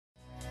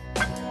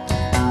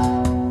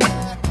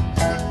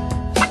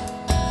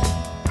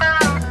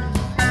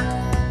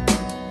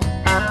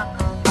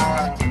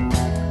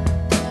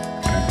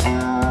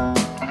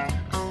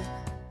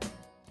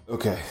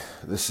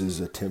This is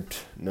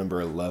attempt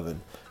number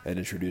 11 at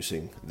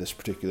introducing this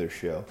particular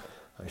show.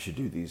 I should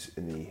do these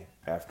in the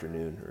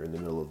afternoon or in the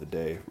middle of the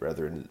day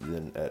rather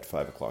than at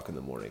 5 o'clock in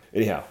the morning.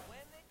 Anyhow,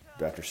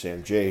 Dr.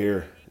 Sam J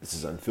here. This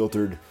is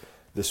Unfiltered.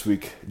 This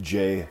week,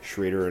 Jay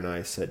Schrader and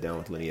I sat down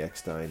with Lenny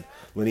Eckstein.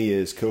 Lenny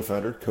is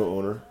co-founder,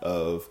 co-owner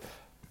of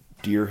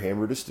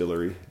Deerhammer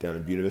Distillery down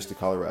in Buena Vista,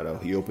 Colorado.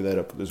 He opened that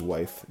up with his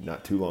wife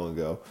not too long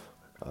ago.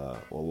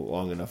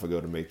 Long enough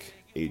ago to make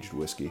aged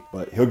whiskey.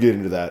 But he'll get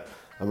into that.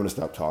 I'm going to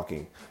stop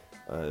talking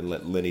and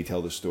let Lenny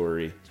tell the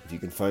story. If you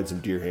can find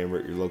some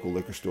Deerhammer at your local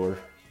liquor store,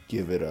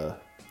 give it a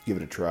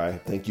try.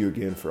 Thank you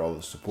again for all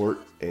the support,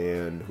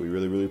 and we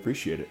really, really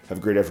appreciate it. Have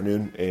a great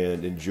afternoon,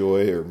 and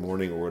enjoy, or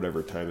morning, or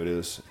whatever time it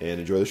is,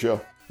 and enjoy the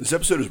show. This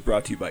episode is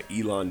brought to you by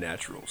Elon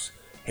Naturals.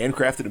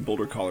 Handcrafted in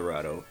Boulder,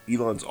 Colorado,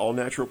 Elon's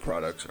all-natural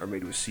products are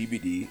made with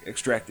CBD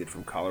extracted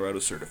from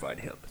Colorado-certified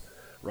hemp.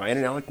 Ryan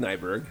and Alec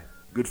Nyberg,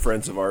 good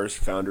friends of ours,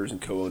 founders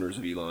and co-owners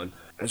of Elon,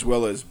 as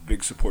well as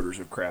big supporters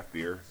of craft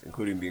beer,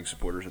 including being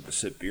supporters of the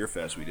SIP Beer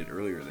Fest we did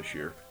earlier this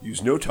year,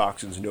 use no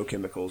toxins, no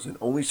chemicals, and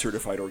only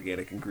certified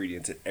organic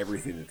ingredients in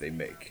everything that they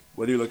make.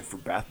 Whether you're looking for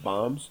bath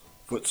bombs,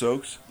 foot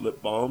soaks,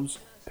 lip balms,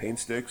 pain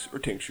sticks, or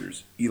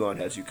tinctures, Elon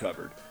has you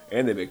covered.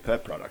 And they make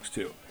pet products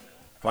too.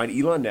 Find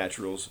Elon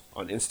Naturals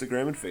on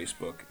Instagram and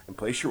Facebook, and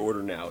place your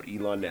order now at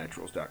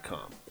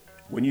elonnaturals.com.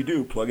 When you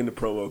do, plug in the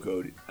promo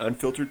code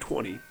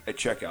Unfiltered20 at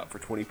checkout for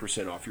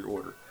 20% off your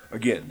order.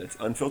 Again, that's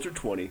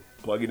Unfiltered20.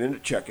 Plug it in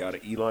at checkout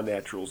at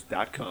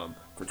elonnaturals.com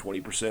for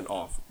 20%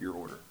 off your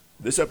order.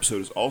 This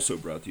episode is also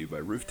brought to you by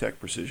RoofTech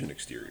Precision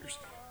Exteriors.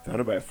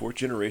 Founded by a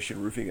fourth-generation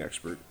roofing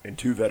expert and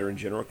two veteran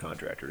general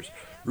contractors,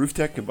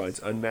 RoofTech combines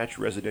unmatched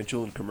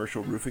residential and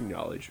commercial roofing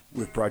knowledge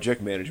with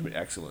project management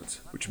excellence,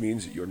 which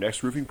means that your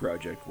next roofing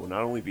project will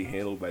not only be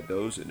handled by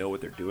those that know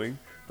what they're doing,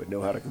 but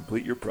know how to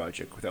complete your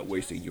project without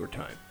wasting your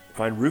time.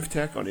 Find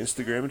RoofTech on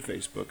Instagram and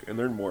Facebook and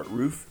learn more at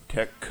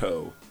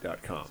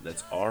rooftechco.com.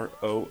 That's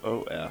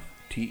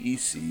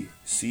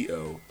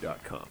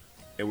ROOFTECCO.com.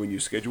 And when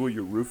you schedule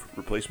your roof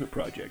replacement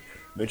project,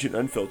 mention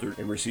Unfiltered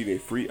and receive a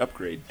free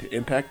upgrade to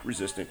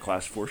impact-resistant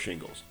Class 4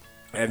 shingles.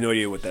 I have no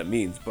idea what that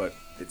means, but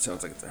it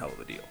sounds like it's a hell of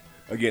a deal.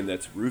 Again,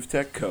 that's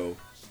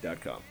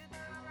rooftechco.com.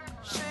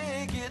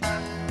 Shake it,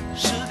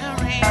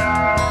 sugary.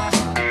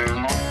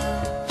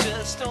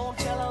 Just don't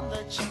tell them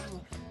that you know.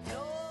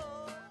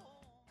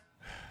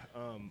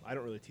 I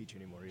don't really teach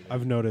anymore either.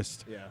 I've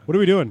noticed. Yeah. What are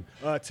we doing?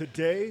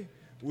 Today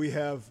we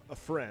have a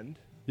friend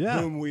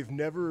whom we've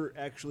never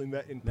actually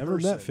met in person. Never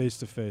met face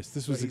to face.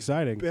 This was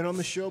exciting. Been on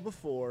the show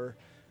before.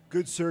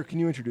 Good sir, can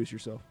you introduce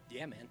yourself?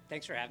 Yeah, man.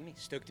 Thanks for having me.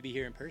 Stoked to be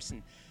here in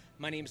person.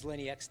 My name's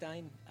Lenny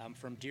Eckstein. I'm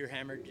from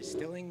Deerhammer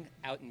Distilling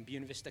out in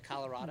Buena Vista,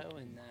 Colorado,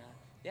 and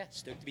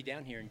stoked to be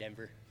down here in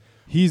Denver.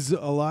 He's a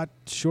lot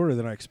shorter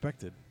than I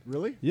expected.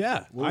 Really?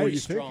 Yeah. What were you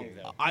strong,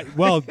 thinking? though.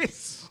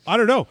 I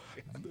don't know.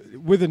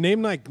 With a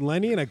name like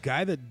Lenny and a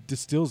guy that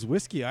distills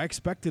whiskey, I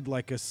expected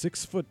like a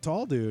 6 foot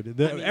tall dude.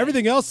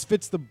 Everything else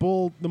fits the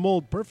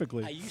mold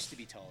perfectly. I used to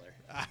be taller.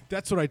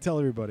 That's what I tell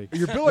everybody.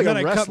 You're built like and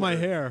a then wrestler. I cut my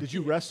hair. Did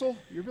you wrestle?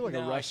 You're built like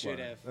a No, wrestler. I should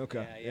have.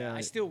 Okay. Yeah.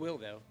 I still will,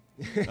 though.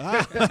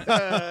 Yes.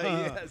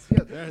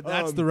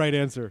 That's the right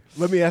answer.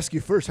 Let me ask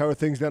you first, how are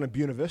things down in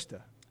Buena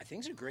Vista?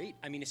 Things are great.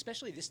 I mean,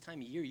 especially this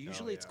time of year.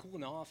 Usually it's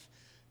cooling off,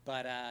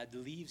 but the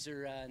leaves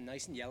are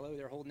nice and yellow.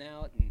 They're holding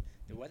out, and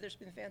the weather's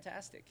been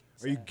fantastic.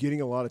 Are you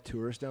getting a lot of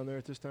tourists down there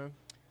at this time?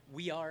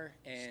 We are,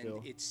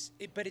 and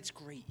Still. but it's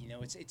great. You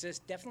know, it's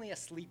definitely a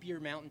sleepier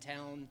mountain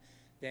town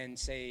than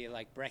say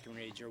like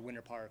Breckenridge or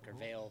Winter Park or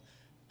Vail,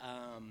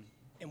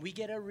 and we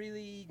get a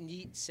really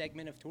neat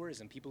segment of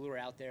tourism. People who are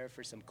out there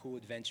for some cool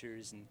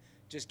adventures and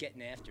just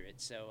getting after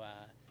it. So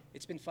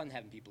it's been fun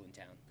having people in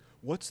town.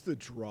 What's the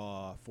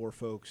draw for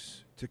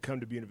folks to come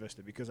to Buena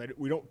Vista? Because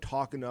we don't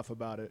talk enough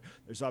about it.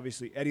 There's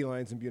obviously Eddie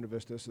Lyons in Buena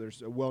Vista, so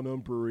there's a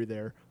well-known brewery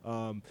there,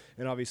 and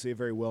obviously a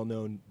very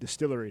well-known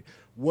distillery.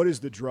 What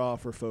is the draw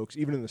for folks,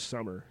 even in the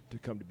summer, to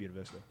come to Buena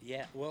Vista?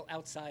 Yeah, well,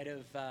 outside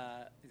of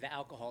the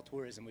alcohol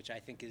tourism, which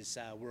I think is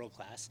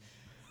world-class,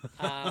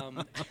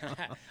 I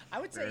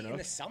would say in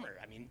the summer,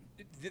 I mean,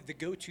 the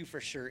go-to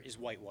for sure is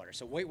whitewater.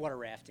 So whitewater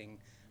rafting,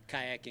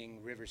 kayaking,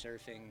 river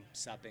surfing,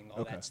 supping,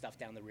 all that stuff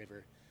down the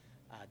river.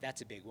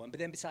 That's a big one. But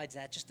then besides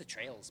that, just the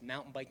trails.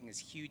 Mountain biking is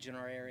huge in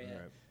our area.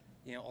 Right.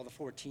 You know, all the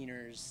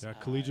 14ers. Yeah,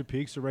 Collegiate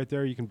Peaks are right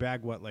there. You can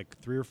bag, like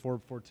 3 or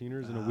 4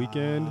 14ers in a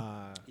weekend?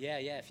 Yeah,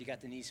 if you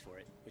got the knees for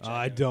it. Which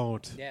I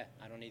don't. Yeah,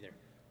 I don't either.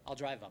 I'll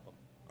drive up them.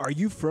 Are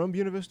you from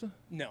Buena Vista?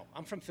 No,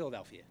 I'm from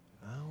Philadelphia.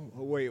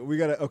 Oh, wait.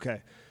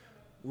 Okay.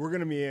 We're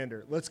going to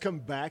meander. Let's come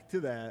back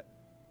to that.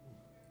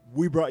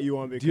 We brought you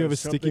on because do you have a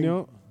sticky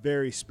note?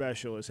 Very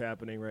special is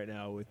happening right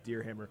now with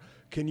Deerhammer.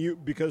 Can you,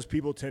 because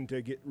people tend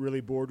to get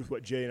really bored with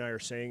what Jay and I are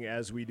saying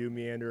as we do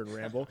meander and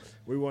ramble,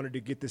 we wanted to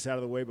get this out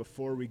of the way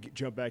before we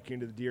jump back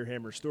into the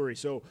Deerhammer story.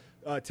 So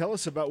tell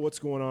us about what's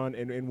going on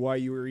and why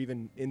you were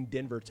even in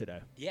Denver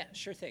today. Yeah,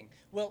 sure thing.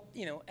 Well,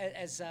 you know,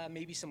 as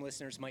maybe some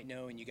listeners might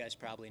know, and you guys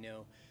probably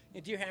know,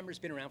 Deerhammer's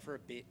been around for a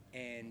bit,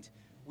 and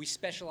we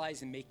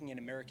specialize in making an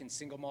American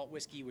single malt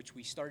whiskey, which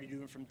we started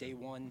doing from day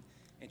one.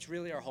 It's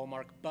really our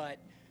hallmark. But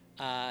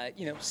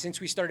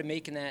since we started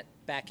making that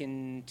back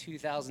in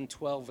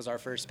 2012 was our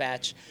first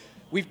batch,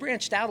 we've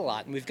branched out a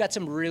lot, and we've got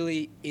some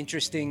really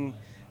interesting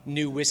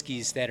new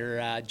whiskeys that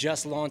are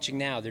just launching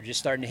now. They're just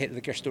starting to hit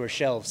liquor store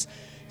shelves.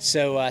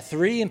 So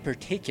 3 in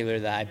particular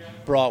that I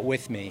brought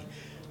with me.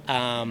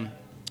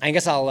 I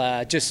guess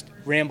I'll just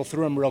ramble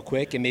through them real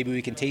quick, and maybe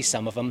we can taste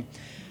some of them.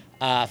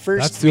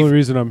 First, that's the only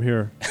reason I'm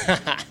here.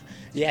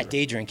 Yeah,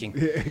 day drinking.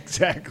 Yeah,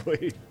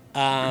 exactly.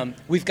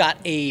 We've got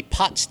a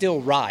pot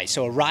still rye,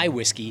 so a rye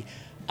whiskey.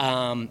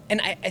 And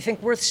I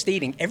think worth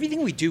stating,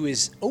 everything we do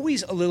is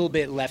always a little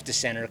bit left to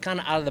center, kind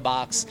of out of the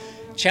box,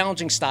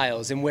 challenging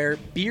styles. And where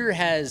beer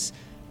has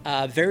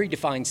very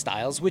defined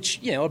styles, which,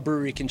 a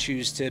brewery can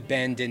choose to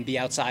bend and be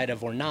outside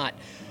of or not,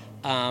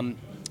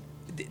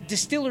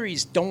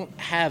 distilleries don't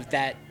have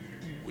that,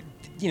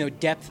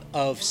 depth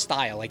of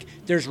style. Like,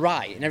 there's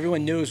rye, and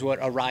everyone knows what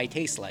a rye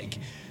tastes like.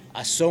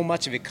 So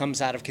much of it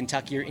comes out of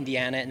Kentucky or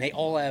Indiana, and they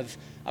all have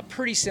a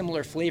pretty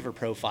similar flavor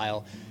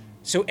profile.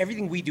 So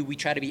everything we do, we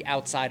try to be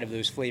outside of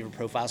those flavor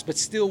profiles, but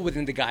still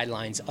within the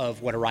guidelines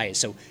of what a rye is.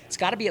 So it's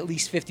got to be at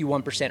least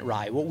 51%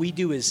 rye. What we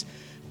do is,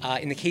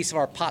 in the case of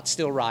our pot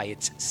still rye,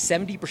 it's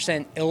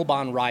 70%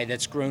 Elbon rye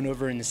that's grown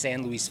over in the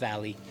San Luis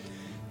Valley,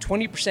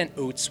 20%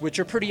 oats, which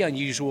are pretty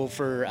unusual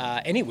for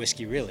any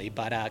whiskey, really,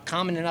 but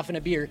common enough in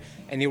a beer,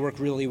 and they work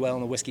really well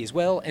in a whiskey as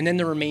well. And then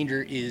the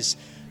remainder is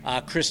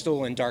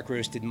crystal and dark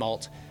roasted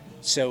malt.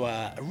 So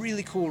a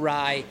really cool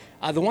rye.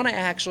 The one I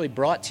actually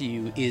brought to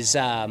you is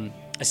a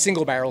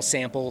single barrel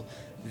sample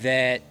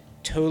that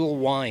Total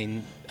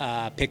Wine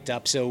picked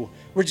up. So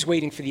we're just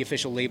waiting for the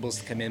official labels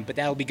to come in, but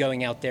that'll be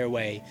going out their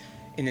way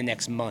in the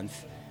next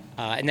month.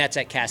 And that's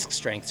at cask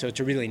strength, so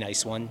it's a really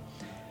nice one.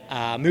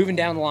 Moving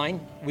down the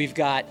line, we've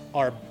got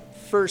our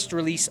first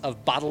release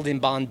of Bottled in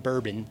Bond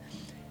bourbon.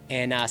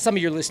 And some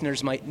of your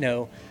listeners might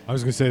know. I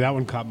was going to say that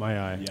one caught my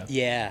eye.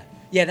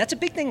 Yeah, that's a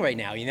big thing right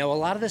now. A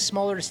lot of the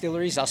smaller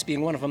distilleries, us being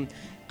one of them,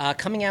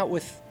 coming out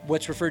with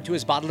what's referred to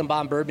as Bottled in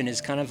Bond bourbon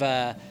is kind of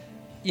a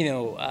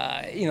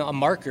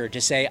marker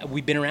to say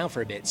we've been around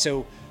for a bit.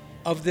 So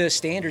of the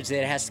standards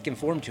that it has to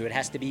conform to, it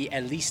has to be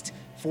at least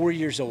 4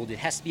 years old. It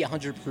has to be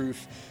 100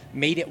 proof,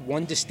 made at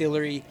one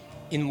distillery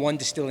in one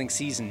distilling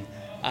season.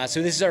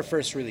 So this is our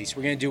first release.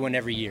 We're going to do one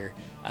every year.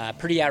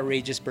 Pretty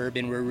outrageous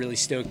bourbon. We're really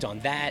stoked on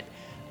that.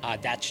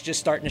 That's just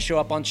starting to show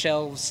up on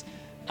shelves.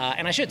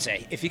 And I should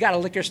say, if you got a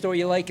liquor store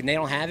you like and they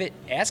don't have it,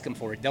 ask them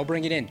for it. They'll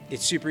bring it in.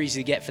 It's super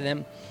easy to get for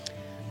them.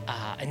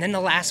 And then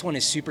the last one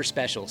is super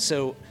special.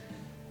 So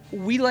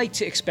we like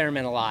to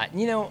experiment a lot.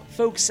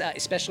 Folks,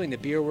 especially in the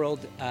beer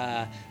world,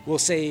 will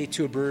say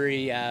to a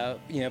brewery,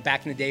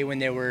 back in the day when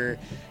there were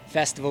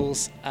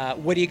festivals,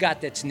 what do you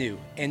got that's new?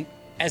 And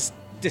as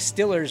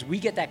distillers, we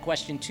get that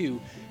question too,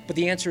 but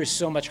the answer is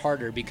so much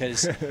harder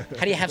because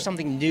how do you have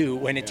something new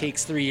when it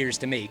takes 3 years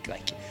to make?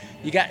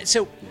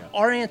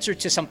 Our answer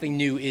to something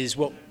new is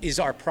what is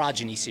our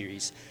Progeny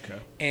series. Okay.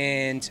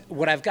 And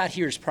what I've got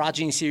here is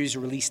Progeny series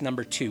release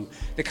number 2.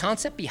 The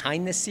concept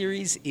behind this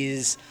series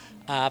is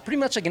pretty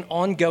much like an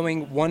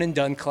ongoing one and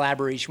done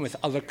collaboration with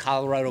other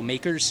Colorado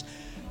makers.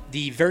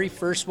 The very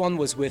first one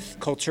was with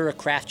Cultura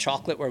Craft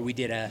Chocolate, where we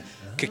did a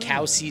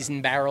cacao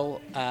seasoned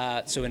barrel,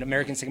 so an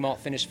American single malt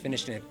finished in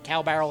a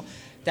cacao barrel.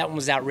 That one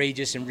was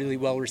outrageous and really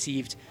well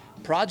received.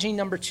 Progeny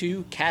number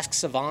 2, Cask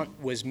Savant,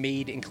 was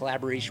made in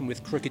collaboration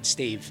with Crooked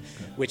Stave,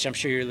 which I'm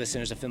sure your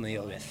listeners are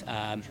familiar with.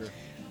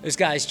 Those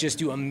guys just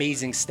do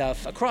amazing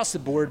stuff across the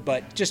board,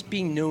 but just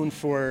being known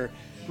for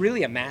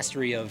really a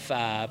mastery of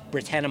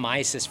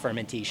Brettanomyces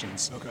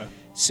fermentations. Okay.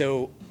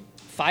 So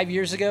 5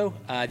 years ago,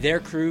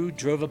 their crew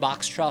drove a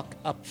box truck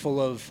up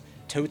full of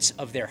totes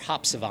of their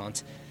Hop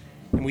Savant,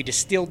 and we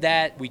distilled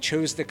that. We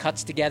chose the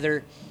cuts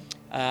together.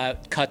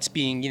 Cuts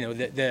being,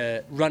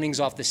 the runnings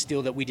off the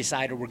still that we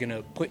decided we're going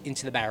to put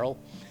into the barrel.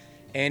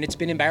 And it's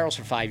been in barrels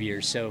for 5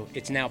 years, so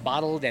it's now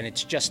bottled and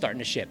it's just starting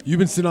to ship. You've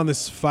been sitting on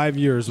this 5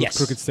 years with Yes.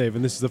 Crooked Stave,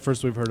 and this is the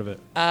first we've heard of it.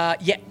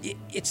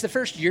 It's the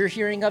first you're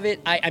hearing of it.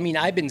 I mean,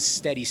 I've been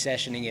steady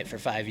sessioning it for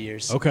 5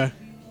 years. Okay.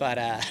 But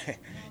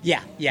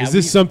yeah. Is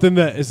this something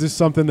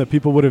that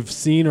people would have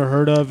seen or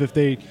heard of if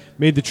they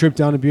made the trip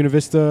down to Buena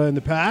Vista in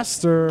the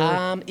past, or?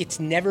 It's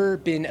never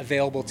been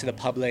available to the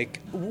public.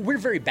 We're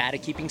very bad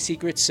at keeping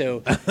secrets,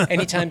 so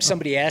anytime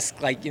somebody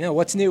asks,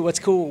 what's new, what's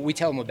cool, we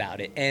tell them about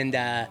it.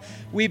 And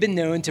we've been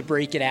known to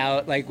break it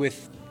out,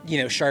 with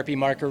Sharpie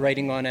marker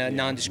writing on a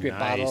nondescript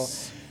bottle.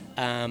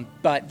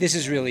 But this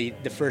is really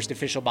the first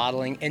official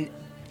bottling, and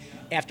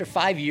after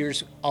 5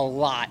 years, a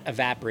lot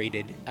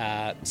evaporated,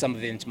 some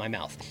of it into my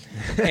mouth,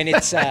 and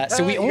it's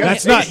so we only.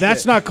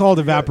 That's not called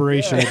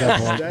evaporation at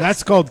that point.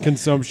 That's called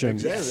consumption.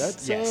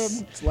 That's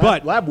Yes.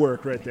 lab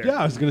work right there.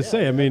 Yeah, I was gonna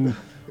say. I mean,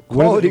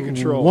 Quality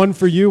control. One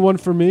for you, one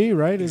for me,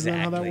 right? Isn't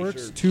that how that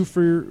Exactly.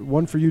 works?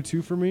 One for you,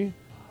 two for me.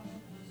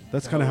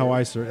 That's kind of how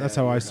I serve. That's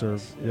how I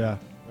serve. Yeah.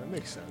 That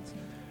makes sense.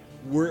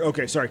 We're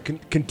okay. Sorry.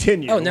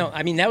 Continue. Oh no!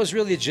 I mean, that was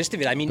really the gist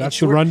of it. I mean, That's in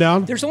short, the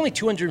rundown? There's only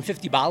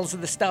 250 bottles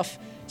of the stuff,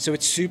 So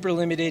it's super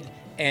limited,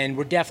 and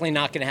we're definitely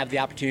not going to have the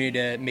opportunity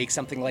to make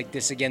something like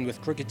this again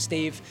with Crooked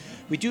Stave.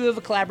 We do have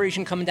a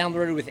collaboration coming down the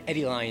road with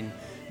Eckstein,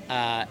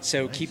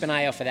 so keep an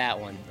eye out for that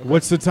one.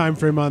 What's the time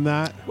frame on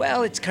that?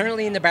 Well, it's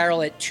currently in the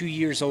barrel at 2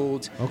 years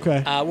old.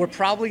 Okay. We're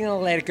probably going to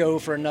let it go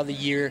for another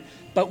year,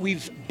 but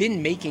we've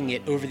been making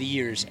it over the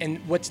years. And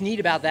what's neat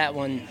about that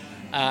one,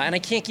 and I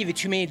can't give you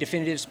too many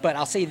definitives, but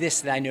I'll say this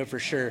that I know for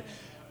sure.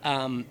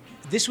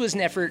 This was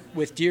an effort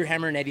with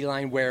Deerhammer and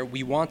Eckstein where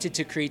we wanted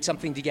to create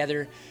something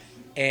together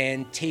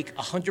and take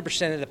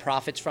 100% of the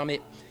profits from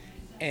it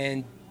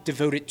and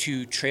devote it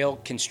to trail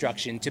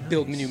construction to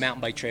build new mountain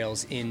bike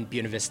trails in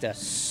Buena Vista.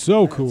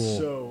 So cool.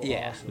 So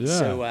Yeah. awesome.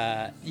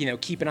 Yeah. So,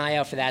 keep an eye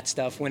out for that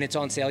stuff when it's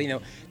on sale.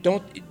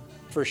 Don't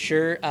for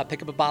sure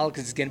pick up a bottle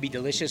because it's going to be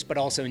delicious, but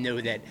also know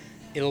that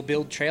it'll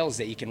build trails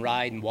that you can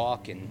ride and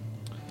walk and,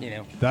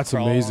 That's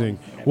crawl amazing.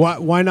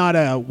 on. Why not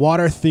a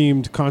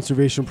water-themed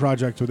conservation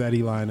project with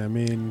Eckstein? I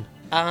mean,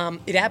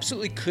 It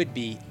absolutely could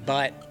be,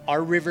 but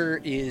our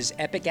river is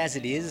epic as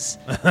it is.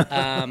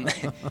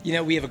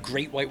 We have a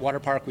great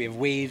whitewater park. We have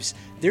waves.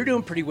 They're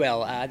doing pretty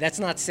well. That's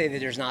not to say that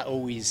there's not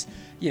always,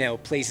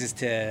 places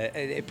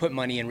to put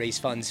money and raise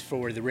funds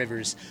for the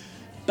rivers.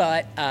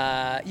 But,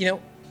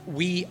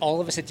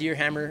 all of us at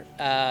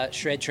Deerhammer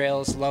shred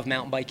trails, love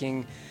mountain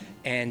biking.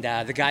 And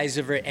the guys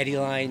over at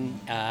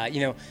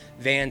Eckstein,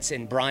 Vance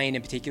and Brian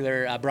in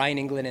particular, Brian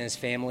England and his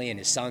family and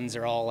his sons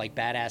are all like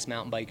badass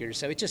mountain bikers.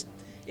 So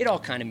it all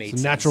kind of made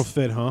sense. natural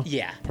fit, huh?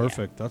 Yeah.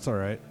 Perfect. That's all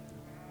right.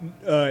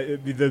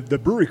 The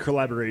brewery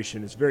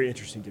collaboration is very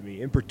interesting to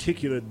me, in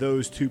particular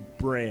those two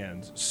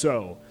brands.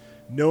 So,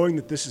 knowing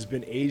that this has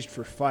been aged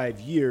for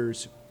 5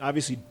 years,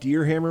 obviously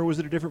Deerhammer was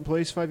at a different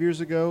place 5 years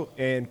ago,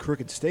 and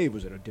Crooked Stave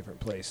was at a different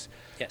place.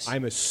 Yes.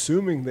 I'm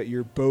assuming that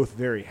you're both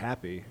very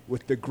happy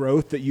with the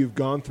growth that you've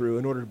gone through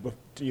in order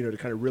to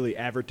kind of really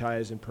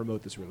advertise and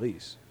promote this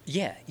release.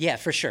 Yeah,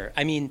 for sure.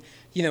 I mean,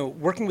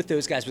 working with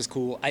those guys was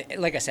cool.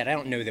 Like I said, I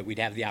don't know that we'd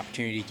have the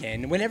opportunity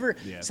again. Whenever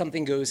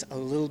something goes a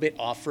little bit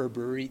off for a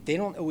brewery, they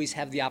don't always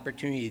have the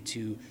opportunity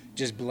to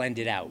just blend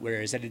it out.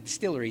 Whereas at a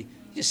distillery,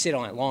 you just sit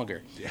on it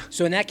longer. Yeah.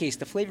 So in that case,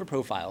 the flavor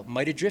profile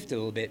might have drifted a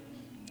little bit.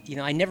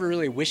 I never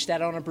really wished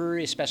that on a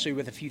brewery, especially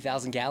with a few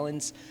thousand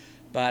gallons.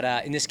 But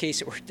in this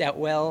case, it worked out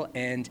well.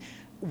 And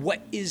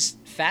what is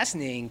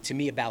fascinating to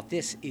me about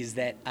this is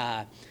that,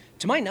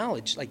 to my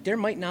knowledge, there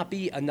might not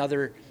be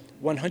another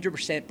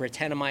 100%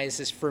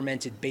 Brettanomyces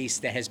fermented base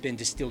that has been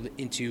distilled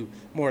into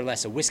more or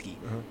less a whiskey.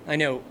 I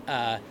know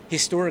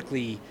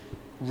historically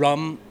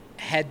rum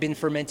had been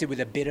fermented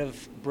with a bit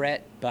of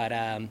Brett, but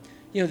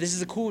this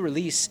is a cool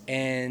release,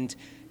 and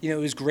it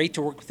was great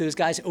to work with those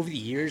guys over the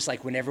years.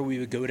 Like whenever we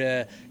would go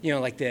to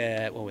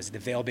the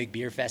Vail Big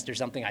Beer Fest or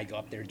something, I'd go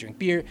up there to drink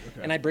beer,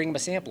 and I'd bring them a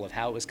sample of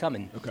how it was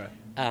coming. Okay.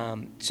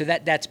 So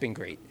that's been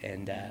great,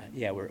 and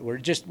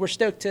we're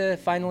stoked to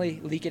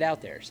finally leak it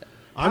out there. So.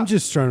 I'm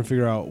just trying to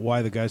figure out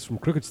why the guys from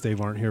Crooked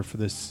Stave aren't here for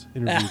this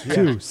interview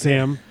too.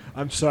 Sam,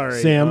 I'm sorry.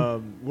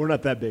 Sam. We're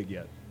not that big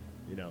yet.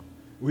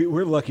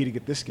 We're lucky to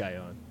get this guy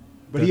on.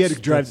 But he had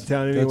to drive to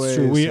town anyway. That's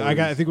true. so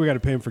I think we got to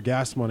pay him for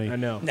gas money. I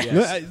know.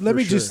 Let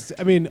me just.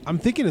 I mean, I'm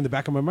thinking in the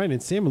back of my mind,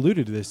 and Sam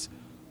alluded to this.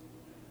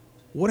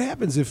 What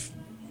happens if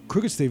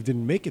Crooked Stave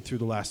didn't make it through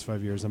the last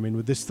 5 years? I mean,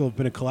 would this still have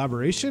been a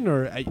collaboration,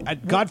 or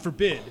God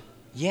forbid?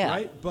 Yeah.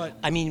 Right. But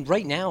I mean,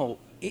 right now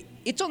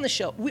it's on the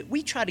shelf.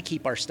 We try to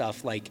keep our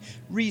stuff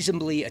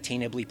reasonably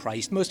attainably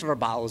priced. Most of our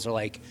bottles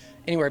are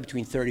anywhere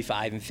between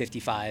 35 and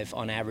 55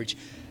 on average.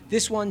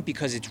 This one,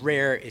 because it's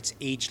rare, it's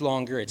aged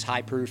longer, it's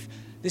high proof.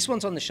 This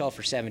one's on the shelf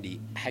for 70.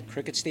 Had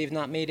Crooked Stave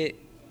not made it,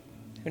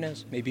 who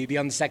knows? Maybe it'd be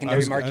on the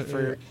secondary market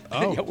for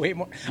way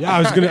more. Yeah,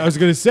 I was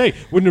gonna say,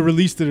 wouldn't have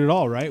released it at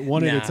all, right?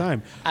 One at a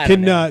time. I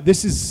don't know.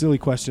 This is a silly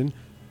question.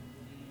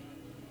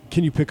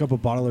 Can you pick up a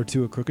bottle or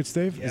two at Crooked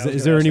Stave? Yeah,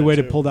 Is there any that way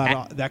to too. pull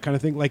that kind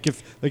of thing? Like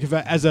if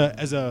as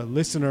a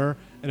listener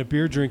and a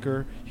beer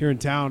drinker here in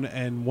town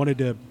and wanted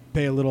to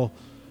pay a little.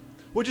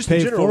 Well, just pay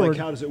in it general, forward.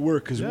 how does it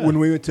work? Because Yeah. when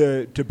we went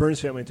to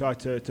Burns family and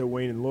talked to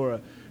Wayne and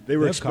Laura, they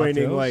were They have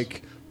explaining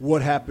cocktails.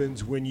 what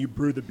happens when you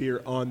brew the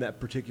beer on that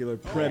particular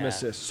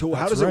premises. So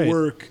how That's does right. it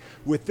work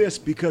with this?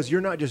 Because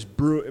you're not just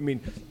brew. I mean,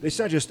 it's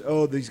not just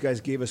these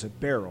guys gave us a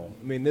barrel.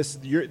 I mean,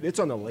 it's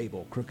on the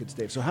label, Crooked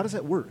Stave. So how does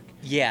that work?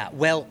 Yeah,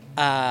 well,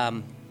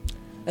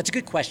 that's a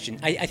good question.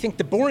 I think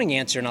the boring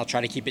answer, and I'll try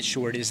to keep it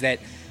short, is that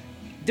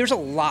there's a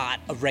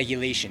lot of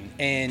regulation.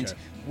 And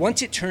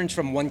once it turns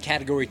from one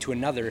category to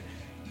another,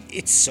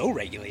 it's so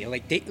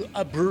regulated.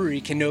 A brewery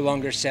can no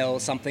longer sell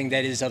something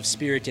that is of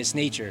spirituous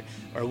nature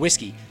or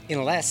whiskey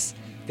unless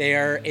they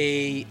are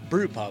a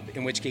brew pub,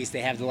 in which case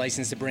they have the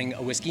license to bring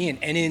a whiskey in.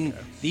 And in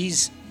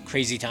these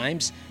crazy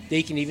times,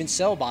 they can even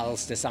sell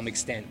bottles to some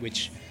extent,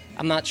 which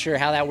I'm not sure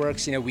how that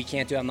works. We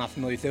can't do it. I'm not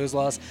familiar with those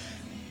laws.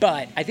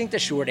 But I think the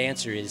short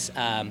answer is,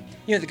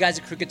 the guys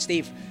at Crooked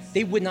Stave,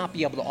 they would not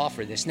be able to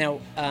offer this. Now,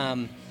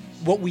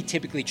 what we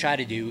typically try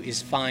to do is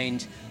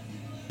find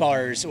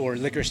bars or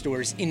liquor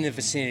stores in the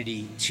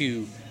vicinity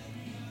to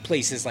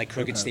places like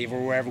Crooked Stave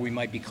or wherever we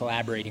might be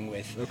collaborating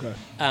with. Okay.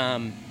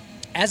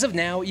 As of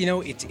now,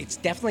 it's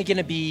definitely going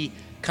to be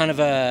kind of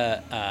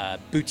a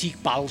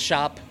boutique bottle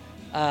shop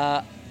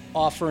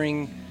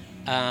offering.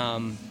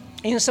 Some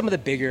of the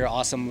bigger,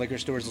 awesome liquor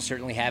stores will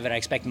certainly have it. I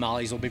expect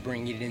Molly's will be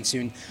bringing it in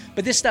soon.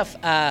 But this stuff,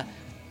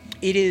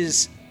 it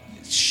is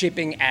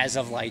shipping as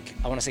of I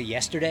want to say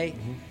yesterday.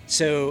 Mm-hmm.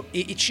 So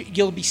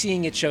you'll be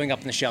seeing it showing up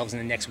on the shelves in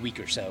the next week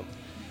or so.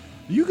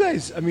 You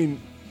guys,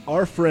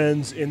 our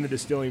friends in the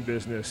distilling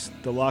business,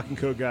 the Lock &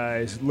 Co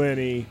guys,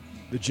 Lenny,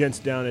 the gents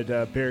down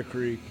at Bear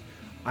Creek,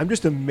 I'm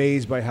just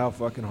amazed by how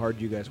fucking hard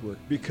you guys work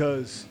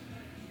because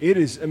it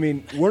is,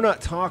 we're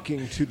not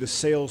talking to the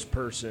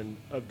salesperson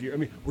of Deer.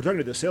 We're talking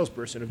to the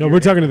salesperson of Deer. No, we're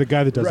talking to the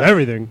guy that does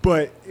everything.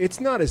 But it's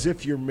not as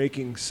if you're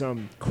making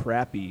some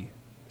crappy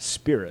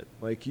spirit.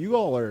 You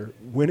all are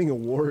winning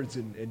awards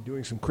and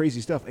doing some crazy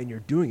stuff, and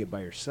you're doing it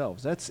by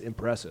yourselves. That's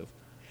impressive.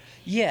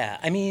 Yeah,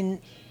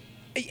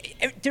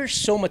 there's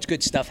so much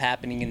good stuff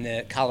happening in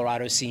the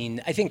Colorado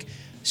scene. I think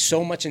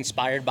so much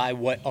inspired by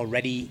what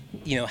already,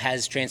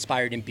 has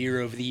transpired in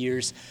beer over the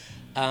years.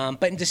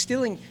 But in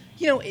distilling,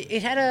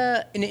 it had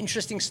an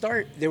interesting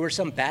start. There were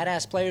some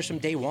badass players from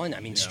day one.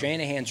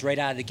 Stranahan's right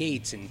out of the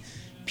gates, and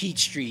Peach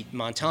Street,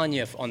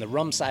 Montagna on the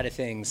rum side of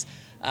things.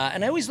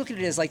 And I always look at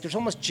it as there's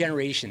almost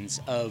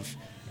generations of,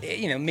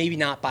 maybe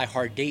not by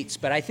hard dates,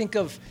 but I think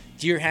of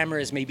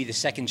Deerhammer as maybe the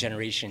second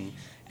generation,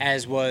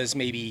 as was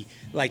maybe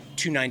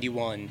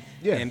 291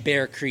 and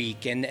Bear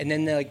Creek, and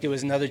then there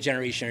was another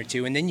generation or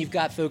two, and then you've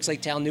got folks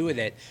like Talnua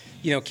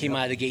that came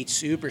out of the gate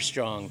super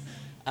strong.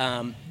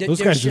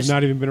 Those guys have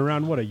not even been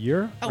around a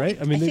year,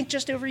 right? I think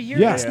just over a year.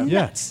 Yeah,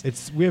 It's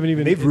nuts. We haven't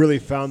even. They've really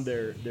found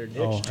their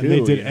niche too. And they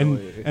did,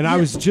 and I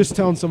was just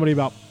telling somebody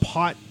about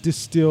pot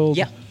distilled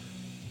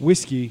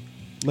whiskey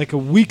a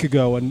week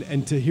ago,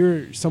 and to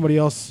hear somebody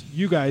else,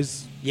 you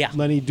guys,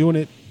 Lenny, doing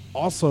it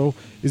also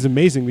is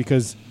amazing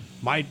because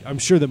I'm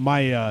sure that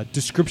my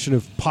description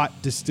of pot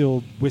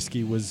distilled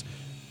whiskey was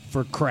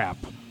for crap.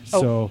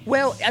 So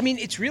well,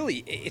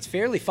 it's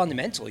fairly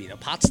fundamental.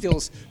 Pot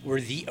stills were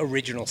the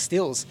original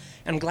stills,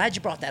 and I'm glad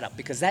you brought that up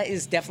because that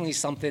is definitely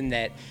something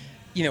that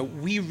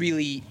we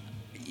really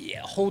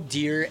hold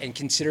dear and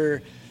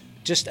consider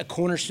just a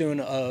cornerstone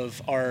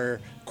of our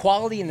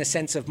quality in the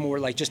sense of more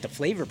just a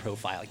flavor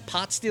profile.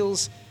 Pot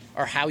stills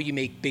are how you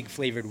make big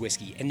flavored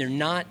whiskey, and they're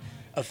not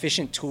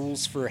efficient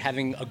tools for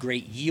having a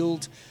great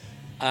yield.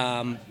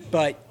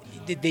 But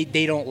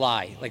they don't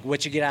lie.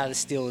 What you get out of the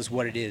still is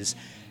what it is,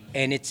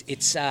 and it's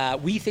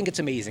we think it's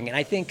amazing. And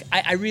I think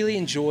I really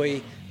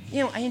enjoy,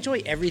 I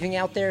enjoy everything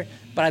out there,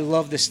 but I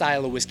love the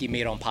style of whiskey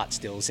made on pot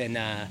stills. And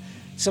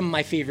some of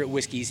my favorite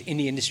whiskeys in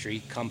the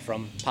industry come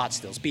from pot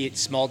stills, be it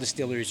small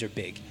distilleries or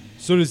big.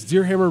 So does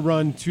Deerhammer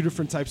run two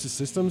different types of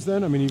systems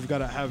then? You've got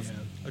to have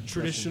a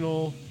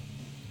traditional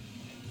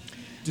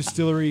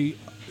distillery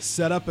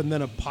setup and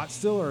then a pot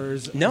still, or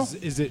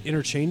is it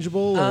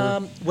interchangeable?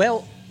 Or?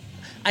 Well,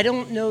 I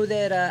don't know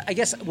that. I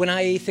guess when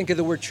I think of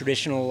the word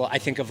traditional, I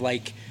think of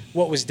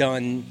what was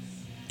done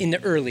in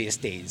the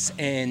earliest days.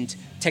 And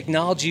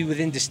technology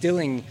within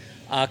distilling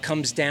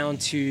comes down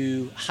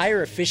to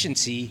higher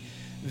efficiency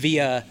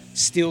via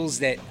stills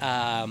that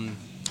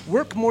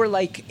work more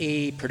like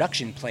a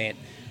production plant,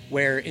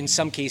 where in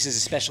some cases,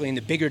 especially in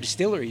the bigger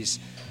distilleries,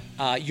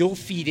 you'll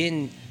feed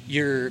in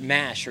your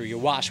mash or your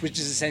wash, which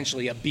is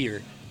essentially a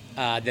beer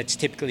that's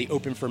typically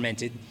open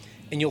fermented,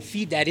 and you'll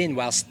feed that in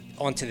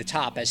onto the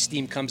top as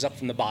steam comes up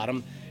from the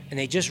bottom, and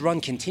they just run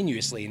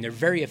continuously, and they're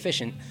very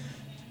efficient.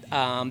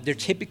 They're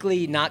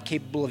typically not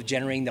capable of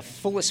generating the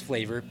fullest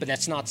flavor, but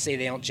that's not to say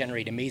they don't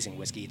generate amazing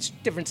whiskey. It's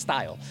a different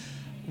style.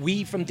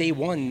 We, from day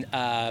one,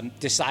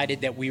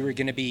 decided that we were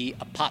going to be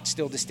a pot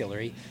still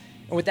distillery.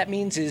 And what that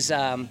means is,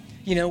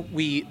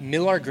 we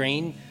mill our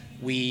grain,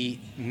 we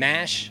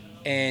mash,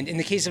 and in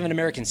the case of an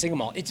American single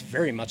malt, it's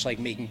very much like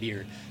making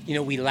beer.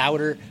 We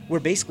lauter. We're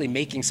basically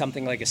making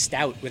something like a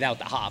stout without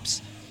the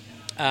hops.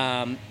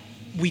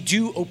 We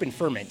do open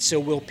ferment, so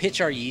we'll pitch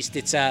our yeast.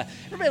 It's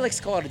everybody likes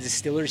to call it a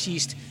distiller's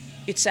yeast.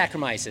 It's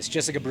Saccharomyces,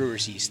 just like a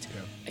brewer's yeast.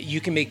 Yeah. You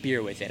can make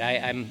beer with it.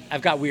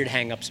 I've got weird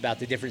hang-ups about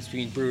the difference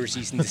between brewer's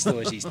yeast and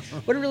distiller's yeast.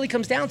 What it really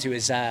comes down to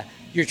is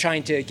you're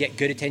trying to get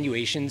good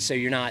attenuation, so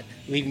you're not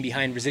leaving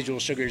behind residual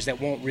sugars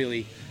that won't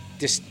really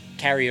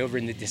carry over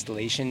in the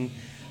distillation.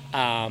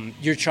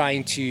 You're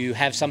trying to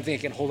have something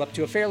that can hold up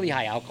to a fairly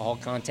high alcohol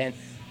content,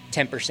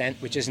 10%,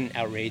 which isn't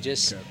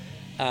outrageous.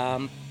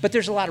 Okay. But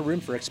there's a lot of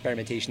room for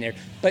experimentation there.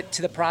 But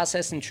to the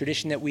process and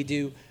tradition that we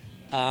do,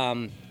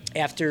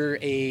 after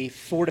a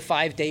 4 to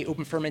 5 day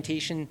open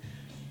fermentation,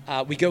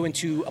 we go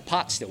into a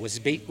pot still. It's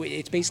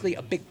basically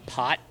a big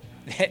pot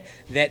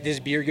that this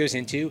beer goes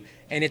into,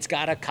 and it's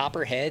got a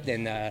copper head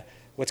and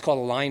what's called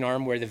a line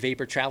arm where the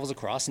vapor travels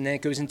across, and then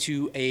it goes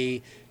into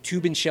a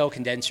tube and shell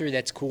condenser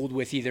that's cooled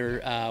with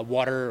either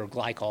water or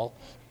glycol,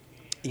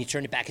 and you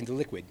turn it back into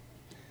liquid.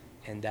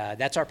 And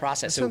that's our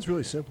process. That sounds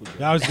really simple.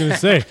 I was going to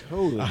say,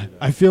 totally.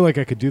 I feel like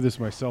I could do this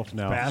myself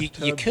now.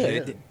 You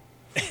could.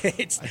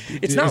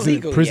 It's not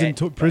legal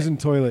yet. Prison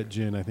toilet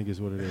gin, I think is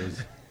what it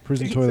is.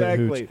 Prison toilet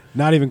hooch.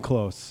 Not even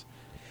close.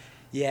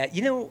 Yeah,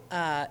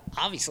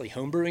 obviously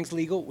home brewing's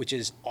legal, which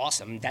is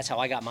awesome. That's how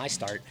I got my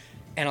start,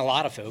 and a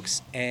lot of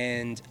folks.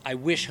 And I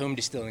wish home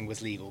distilling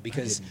was legal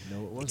because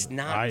it's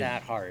not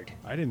that hard.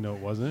 I didn't know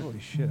it wasn't. Holy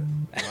shit!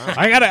 Wow.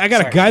 I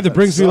got a guy that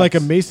brings me like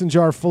a mason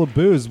jar full of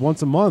booze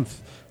once a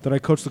month that I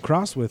coach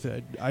lacrosse with.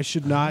 I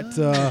should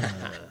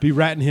not be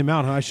ratting him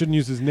out. Huh? I shouldn't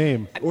use his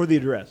name Or the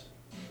address.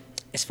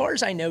 As far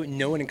as I know,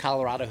 no one in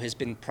Colorado has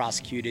been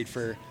prosecuted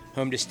for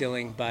home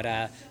distilling, but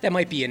that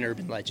might be an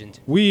urban legend.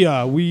 We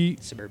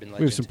Suburban we have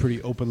legend. some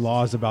pretty open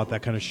laws about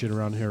that kind of shit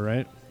around here,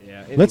 right?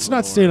 Yeah. Let's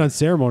not stand on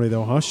ceremony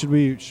though, huh? Should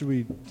we Do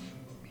we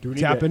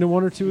need tap to- into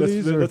one or two of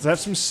these? Or? Let's have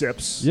some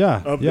sips.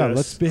 Yeah, of yeah, this.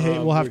 let's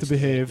behave. We'll have to We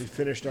behave.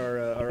 finished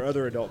our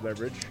other adult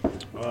beverage.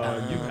 You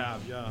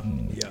have, yeah.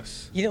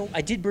 Yes.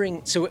 I did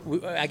bring. So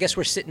I guess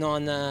we're sitting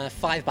on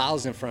 5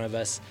 bottles in front of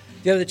us.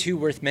 The other two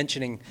worth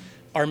mentioning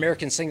are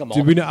American single malt.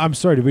 I'm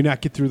sorry. Did we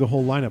not get through the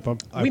whole lineup?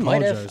 I We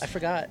might apologize. have. I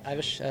forgot. I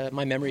was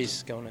my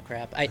memory's going to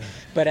crap.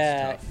 But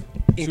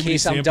in Too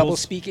case many I'm double samples.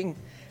 speaking,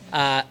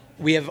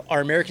 we have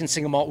our American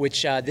single malt,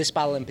 which this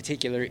bottle in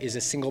particular is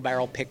a single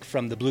barrel pick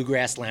from the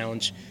Bluegrass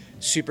Lounge.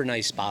 Super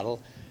nice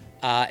bottle.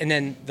 And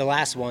then the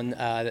last one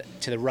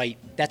to the right,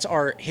 that's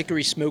our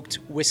hickory smoked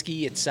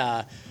whiskey. It's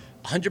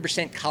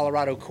 100%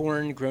 Colorado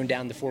corn grown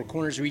down the Four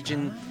Corners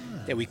region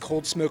that we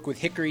cold smoke with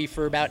hickory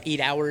for about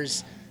 8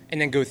 hours and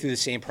then go through the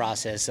same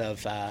process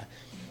of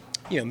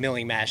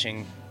milling,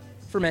 mashing,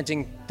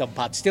 fermenting, double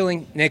pot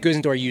distilling, and that goes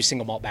into our used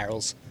single malt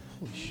barrels.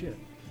 Holy shit.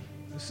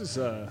 This is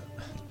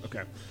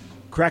okay.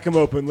 Crack them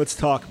open. Let's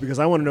talk because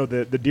I want to know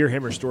the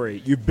Deerhammer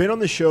story. You've been on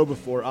the show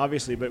before,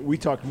 obviously, but we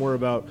talked more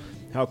about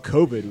how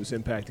COVID was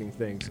impacting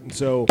things, and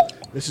so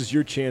this is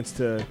your chance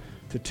to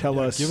tell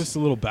us. Give us a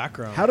little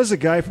background. How does a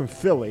guy from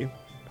Philly,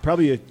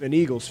 probably an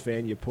Eagles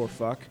fan, you poor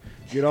fuck,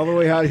 get all the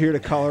way out here to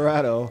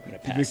Colorado to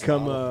pass the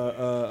become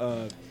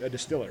a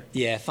distiller?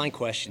 Yeah, fine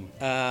question.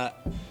 I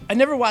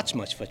never watched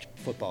much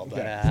football, but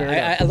fair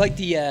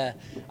enough.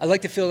 I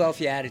like the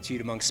Philadelphia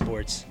attitude among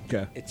sports.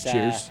 Okay. It's,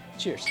 Cheers.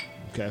 Cheers.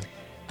 Okay.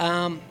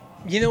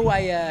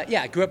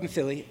 I grew up in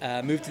Philly,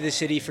 moved to the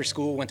city for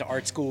school, went to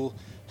art school,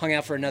 hung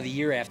out for another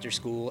year after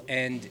school,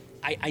 and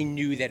I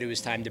knew that it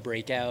was time to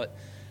break out.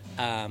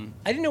 I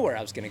didn't know where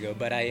I was going to go,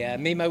 but I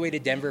made my way to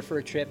Denver for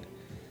a trip,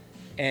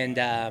 and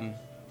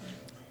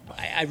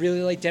I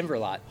really like Denver a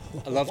lot.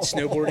 I loved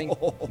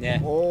snowboarding.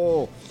 Yeah.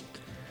 Oh,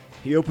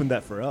 he opened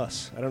that for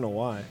us. I don't know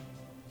why.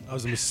 That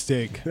was a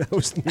mistake.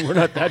 We're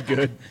not that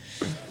good.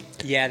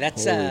 Yeah,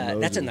 that's Holy a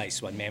Moses.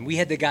 nice one, man. We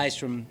had the guys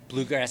from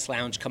Bluegrass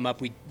Lounge come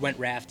up. We went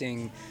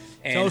rafting.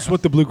 And Tell us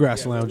what the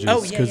Bluegrass Lounge is.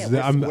 Oh, yeah, yeah.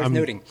 Worth I'm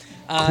noting.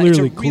 clearly it's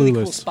a really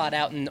cool clueless. spot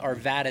out in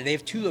Arvada. They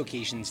have 2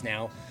 locations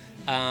now.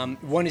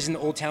 One is in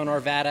Old Town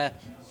Arvada,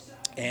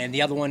 and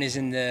the other one is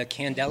in the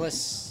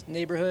Candelas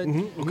neighborhood.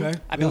 Okay.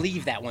 I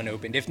believe that one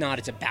opened. If not,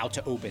 it's about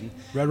to open.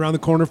 Right around the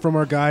corner from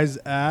our guys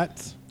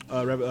at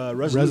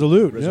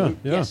Resolute.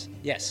 Yeah.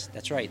 Yes,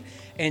 that's right.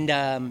 And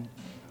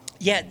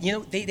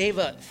they have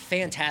a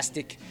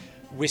fantastic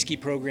whiskey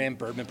program,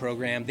 bourbon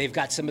program. They've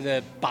got some of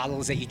the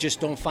bottles that you just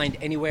don't find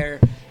anywhere.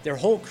 Their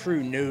whole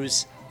crew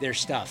knows their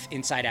stuff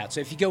inside out. So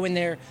if you go in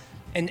there,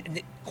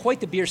 and quite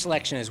the beer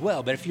selection as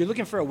well, but if you're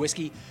looking for a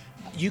whiskey,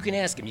 you can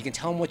ask them. You can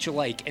tell them what you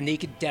like, and they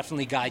could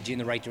definitely guide you in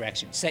the right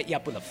direction. Set you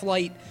up with a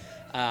flight,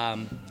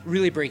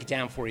 really break it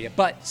down for you.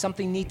 But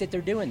something neat that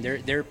they're doing,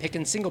 they're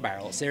picking single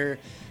barrels. They're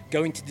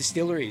going to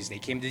distilleries. They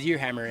came to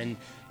Deerhammer, and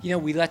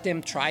we let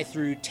them try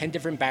through 10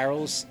 different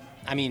barrels.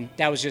 I mean,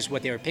 that was just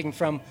what they were picking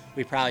from.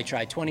 We probably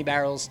tried 20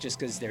 barrels just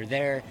because they're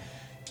there.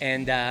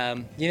 And,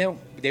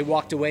 they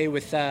walked away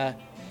with a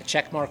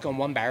check mark on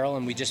one barrel,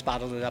 and we just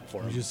bottled it up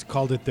for them. You just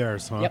called it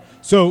theirs, huh? Yep.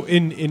 So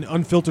in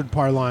unfiltered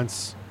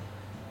parlance,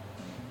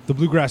 the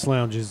Bluegrass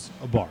Lounge is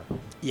a bar.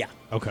 Yeah,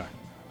 Okay.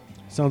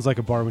 Sounds like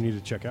a bar we need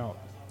to check out.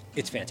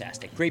 it's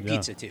fantastic. Great Yeah.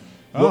 pizza, too.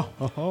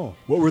 Oh.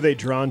 What were they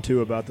drawn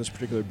to about this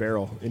particular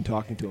barrel in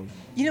talking to him?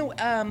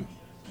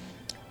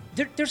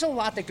 There's a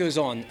lot that goes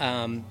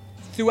on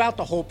throughout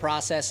the whole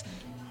process.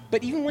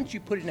 But even once you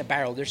put it in a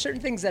barrel, there's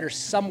certain things that are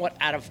somewhat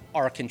out of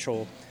our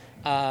control.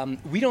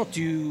 We don't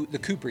do the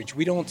cooperage.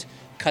 We don't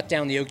cut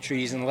down the oak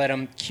trees and let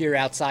them cure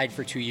outside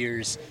for 2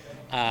 years.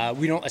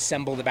 We don't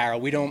assemble the barrel.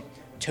 We don't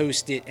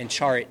toast it and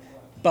char it.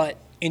 But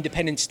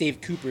Independent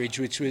Stave Cooperage,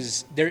 which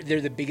was they're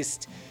the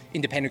biggest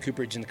independent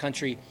cooperage in the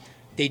country,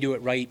 they do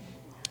it right.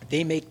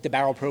 They make the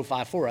barrel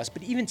profile for us.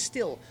 But even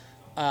still,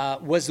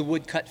 was the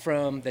wood cut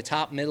from the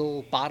top,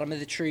 middle, bottom of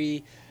the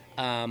tree?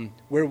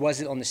 Where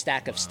was it on the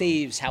stack of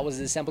staves? How was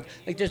it assembled?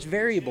 Like, there's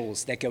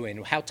variables that go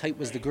in. How tight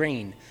was the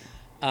grain?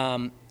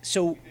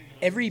 So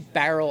every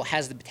barrel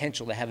has the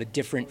potential to have a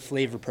different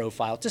flavor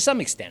profile to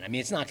some extent. I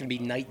mean, it's not going to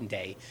be night and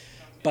day.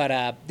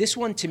 But this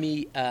one, to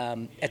me,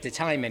 at the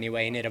time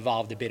anyway, and it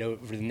evolved a bit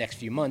over the next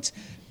few months,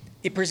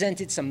 it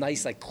presented some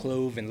nice, like,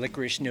 clove and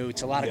licorice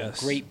notes, a lot of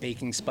great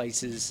baking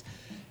spices.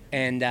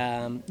 And,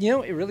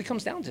 it really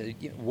comes down to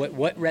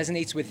what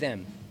resonates with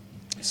them.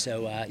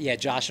 So,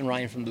 Josh and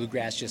Ryan from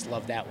Bluegrass just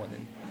love that one.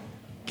 And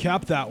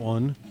Cap that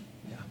one.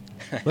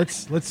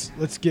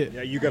 let's get.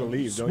 Yeah, you got to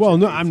leave. Don't Well, you?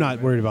 no, I'm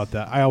not worried about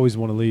that. I always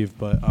want to leave,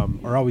 but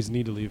or always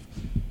need to leave.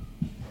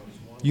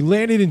 You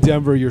landed in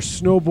Denver. You're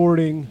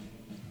snowboarding,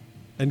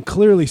 and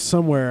clearly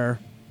somewhere,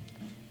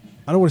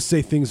 I don't want to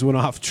say things went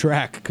off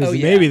track because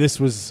maybe this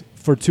was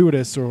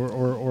fortuitous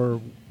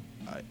or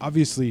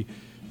obviously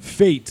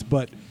fate,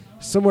 but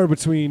somewhere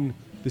between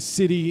the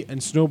city and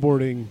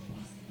snowboarding,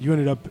 you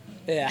ended up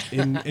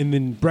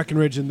in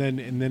Breckenridge and then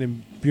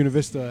in Buena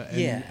Vista,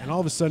 and all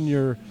of a sudden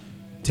you're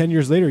 10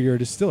 years later you're a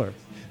distiller,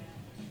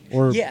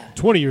 or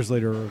 20 years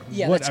later. Or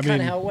that's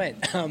kind of how it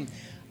went.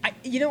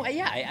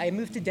 I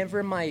moved to Denver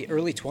in my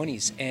early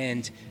 20s,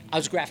 and I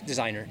was a graphic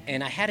designer,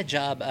 and I had a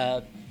job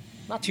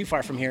not too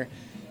far from here.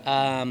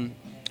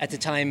 At the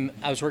time,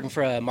 I was working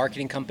for a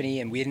marketing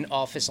company, and we had an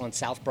office on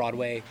South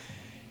Broadway,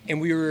 and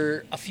we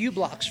were a few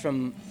blocks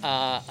from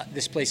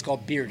this place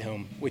called Beard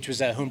Home, which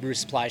was a homebrew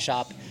supply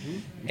shop,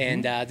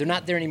 and they're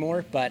not there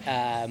anymore. But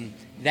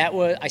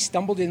I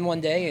stumbled in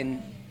one day,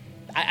 and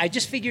I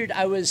just figured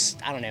I was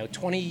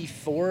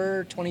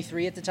 24,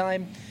 23 at the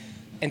time,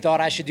 and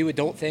thought I should do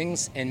adult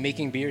things, and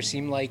making beer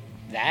seemed like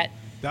that.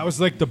 That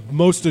was like the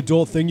most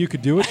adult thing you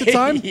could do at the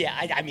time?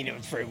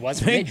 It was.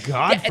 Thank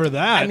God for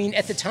that. I mean,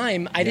 at the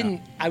time,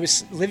 I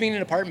was living in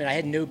an apartment. I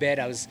had no bed.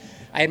 I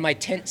had my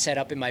tent set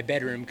up in my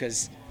bedroom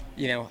because,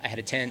 I had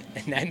a tent,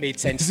 and that made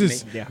sense to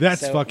me.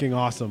 That's fucking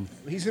awesome.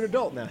 He's an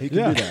adult now. He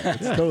can do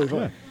that. It's totally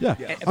fine.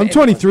 Yeah. I'm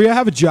 23. I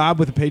have a job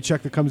with a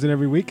paycheck that comes in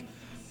every week.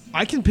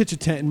 I can pitch a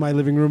tent in my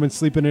living room and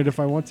sleep in it if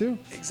I want to.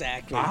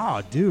 Exactly.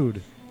 Ah,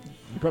 dude.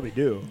 You probably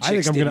do.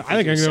 I think I'm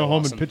gonna go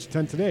home and pitch a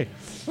tent today.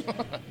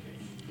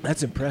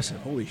 That's impressive.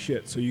 Holy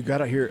shit. So you got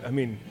to hear,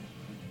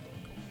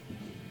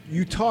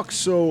 you talk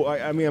so,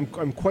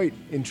 I'm quite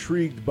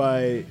intrigued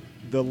by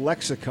the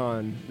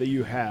lexicon that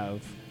you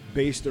have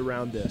based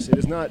around this. It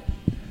is not,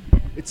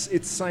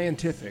 it's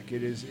scientific.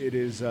 It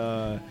is,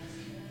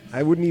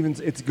 I wouldn't even,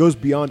 it goes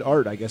beyond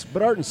art, I guess.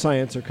 But art and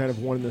science are kind of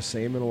one and the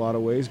same in a lot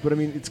of ways. But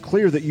it's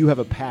clear that you have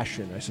a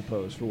passion, I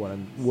suppose, for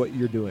what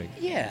you're doing.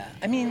 Yeah.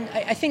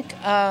 I think,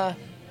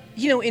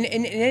 in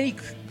any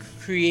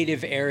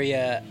creative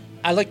area,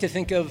 I like to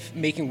think of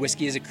making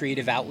whiskey as a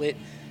creative outlet.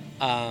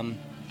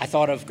 I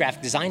thought of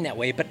graphic design that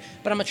way, but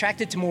I'm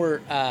attracted to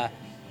more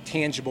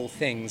tangible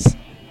things.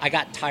 I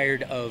got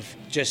tired of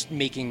just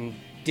making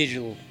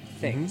digital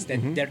things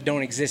that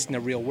don't exist in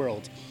the real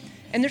world.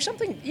 And there's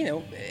something,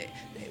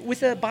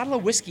 with a bottle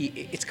of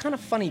whiskey, it's kind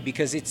of funny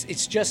because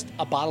it's just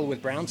a bottle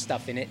with brown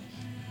stuff in it,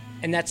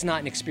 and that's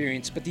not an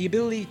experience. But the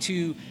ability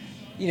to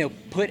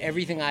put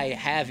everything I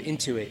have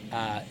into it,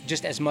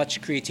 just as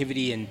much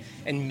creativity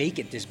and make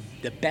it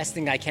the best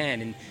thing I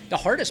can. And the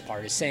hardest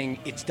part is saying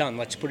it's done,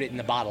 let's put it in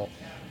the bottle.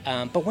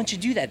 But once you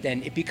do that,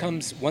 then it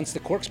becomes, once the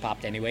cork's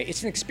popped anyway,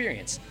 it's an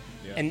experience.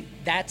 Yeah. And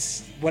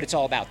that's what it's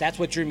all about. That's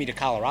what drew me to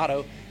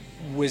Colorado,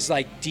 was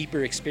like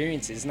deeper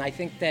experiences. And I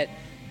think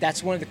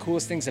that's one of the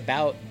coolest things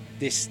about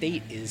this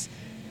state is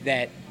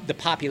that the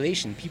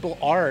population, people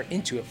are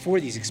into it for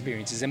these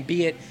experiences. And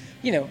be it,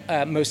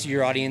 most of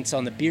your audience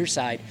on the beer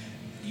side,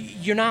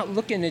 you're not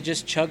looking to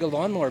just chug a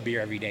lawnmower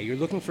beer every day. You're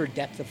looking for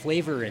depth of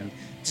flavor and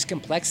just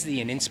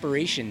complexity and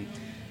inspiration.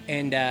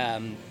 And,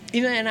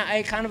 and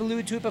I kind of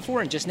alluded to it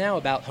before and just now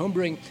about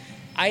homebrewing.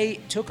 I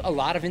took a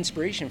lot of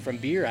inspiration from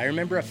beer. I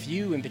remember a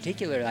few in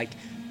particular, I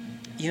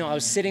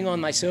was sitting on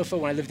my sofa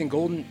when I lived in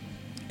Golden,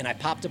 and I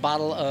popped a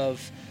bottle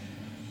of,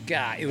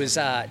 it was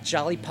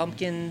Jolly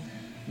Pumpkin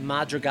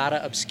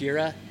Madrugada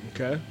Obscura.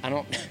 Okay. I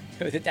don't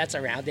know that that's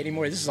around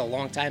anymore. This is a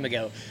long time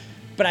ago.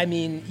 But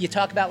you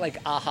talk about like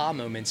aha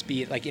moments,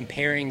 be it like in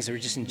pairings or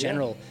just in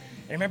general.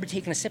 And I remember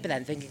taking a sip of that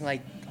and thinking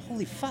like,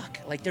 holy fuck,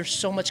 like there's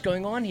so much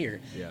going on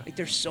here. Yeah. Like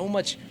there's so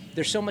much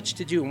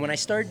to do. And when I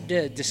started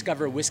to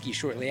discover whiskey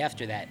shortly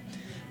after that,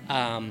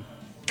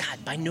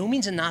 by no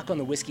means a knock on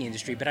the whiskey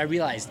industry, but I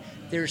realized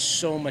there's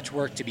so much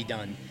work to be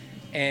done.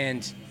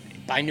 And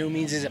by no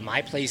means is it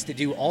my place to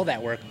do all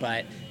that work,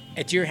 but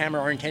at Deerhammer,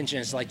 our intention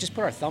is to like just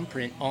put our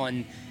thumbprint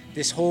on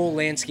this whole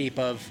landscape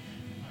of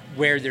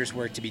where there's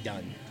work to be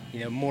done.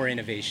 More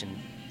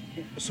innovation.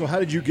 So how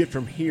did you get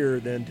from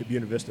here then to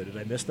Buena Vista? Did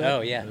I miss that?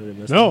 Oh, yeah.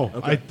 No,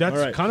 okay.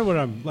 That's kind of what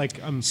I'm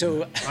like. I'm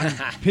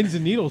pins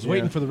and needles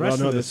waiting for the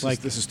rest of this.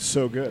 This is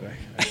so good.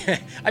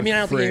 I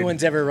don't think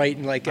anyone's ever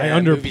writing like I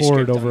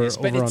underpoured over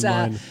but it's,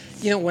 on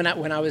mine.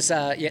 When I was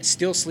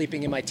still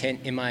sleeping in my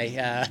tent in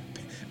my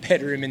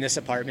bedroom in this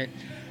apartment,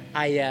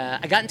 I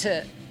got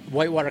into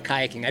whitewater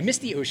kayaking. I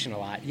missed the ocean a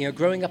lot.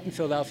 Growing up in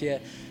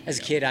Philadelphia as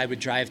a kid, I would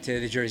drive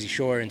to the Jersey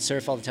Shore and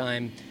surf all the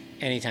time.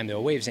 Anytime there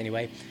were waves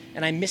anyway.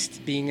 And I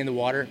missed being in the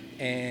water,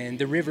 and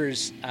the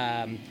rivers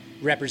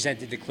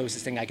represented the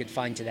closest thing I could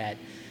find to that.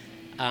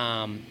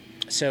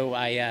 So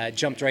I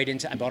jumped right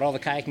into, I bought all the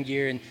kayaking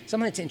gear, and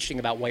something that's interesting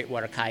about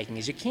whitewater kayaking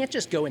is you can't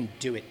just go and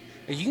do it.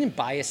 You can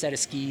buy a set of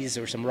skis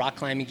or some rock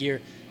climbing gear,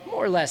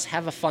 more or less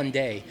have a fun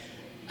day.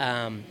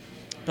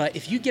 But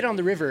if you get on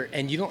the river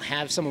and you don't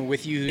have someone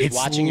with you who's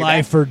watching your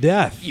life or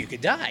death. You could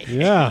die.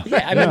 Yeah.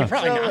 You're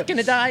probably not going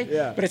to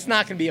die, but it's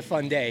not going to be a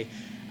fun day.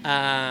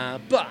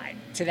 But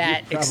to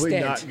that You're probably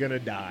extent, not gonna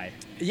die.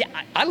 Yeah,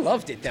 I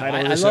loved it though. Title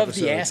of I this love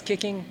episode. the ass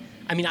kicking.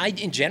 I mean,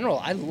 in general,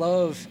 I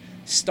love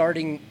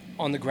starting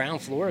on the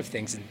ground floor of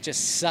things and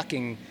just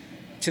sucking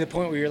to the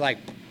point where you're like,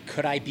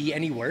 could I be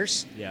any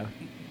worse? Yeah.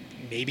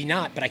 Maybe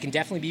not, but I can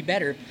definitely be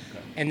better. Okay.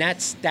 And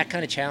that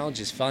kind of challenge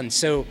is fun.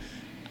 So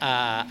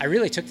I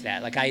really took to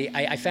that. Like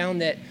I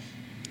found that,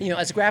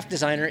 as a graphic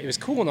designer, it was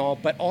cool and all,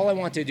 but all I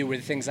wanted to do were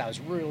the things I was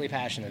really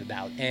passionate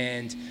about.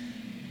 And,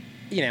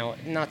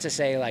 not to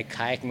say like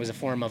kayaking was a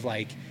form of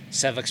like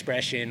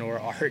self-expression or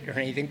art or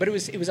anything, but it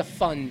was a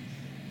fun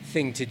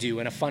thing to do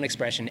and a fun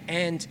expression.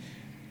 And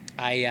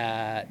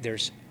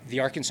there's the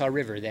Arkansas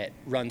River that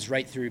runs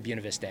right through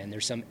Buena Vista, and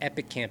there's some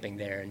epic camping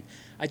there. And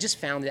I just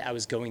found that I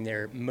was going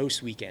there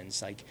most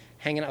weekends, like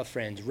hanging out with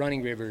friends,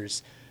 running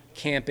rivers,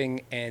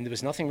 camping, and there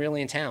was nothing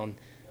really in town,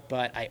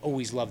 but I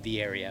always loved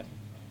the area.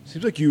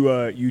 Seems like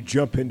you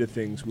jump into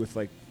things with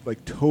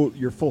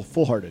you're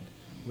full-hearted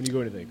when you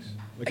go into things.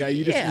 Like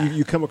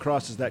you come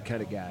across as that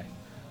kind of guy.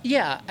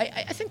 Yeah,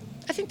 I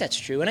think that's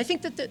true, and I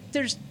think that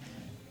there's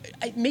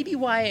maybe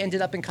why I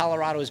ended up in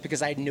Colorado is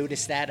because I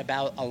noticed that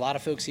about a lot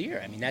of folks here.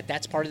 I mean,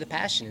 that's part of the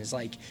passion is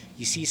like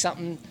you see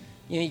something,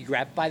 you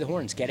grab it by the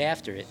horns, get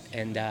after it,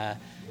 and I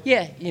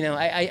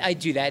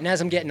do that. And as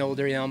I'm getting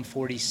older, I'm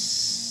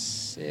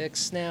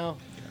 46 now.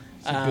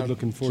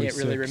 Good-looking 46.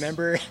 Can't really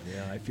remember.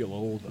 Yeah, I feel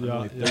old. I'm Yeah,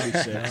 only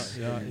 36.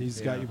 Yeah, he's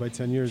got you by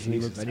 10 years, and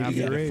he looks I need half to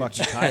get your into age.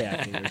 fucking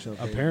kayaking or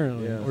something.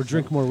 Apparently, Yeah. or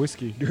drink more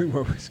whiskey. Drink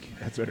more whiskey.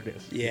 That's what it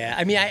is. Yeah,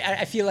 I mean,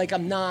 I feel like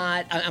I'm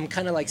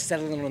kind of like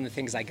settling on the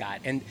things I got.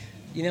 And,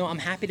 I'm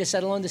happy to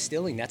settle on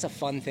distilling. That's a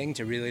fun thing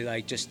to really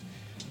like just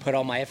put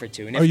all my effort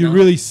to. And Are you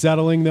really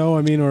settling though?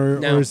 I mean, or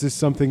No. is this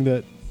something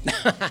that?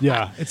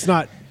 Yeah, it's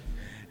not.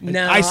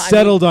 No, I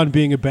settled on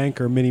being a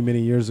banker many,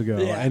 many years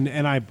ago, Yeah.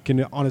 and I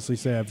can honestly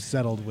say I've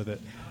settled with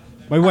it.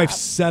 My wife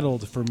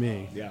settled for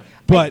me. Yeah.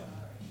 But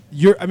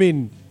you're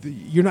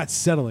not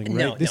settling,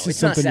 right? No, This is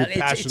it's not something sad.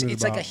 you're passionate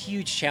it's about. like a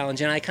huge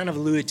challenge, and I kind of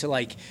alluded to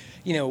like,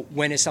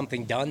 when is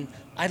something done?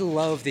 I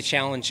love the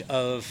challenge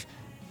of,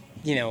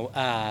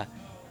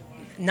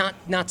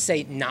 not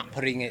say not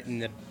putting it in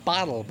the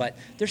bottle, but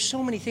there's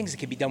so many things that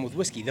can be done with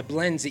whiskey. The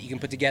blends that you can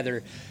put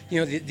together,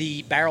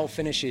 the barrel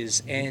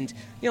finishes, and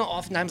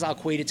oftentimes I'll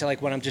equate it to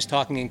like when I'm just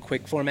talking in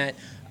quick format.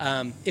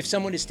 If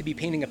someone is to be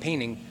painting a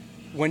painting,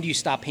 when do you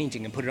stop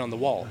painting and put it on the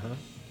wall?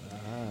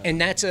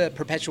 And that's a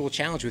perpetual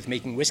challenge with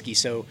making whiskey.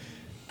 So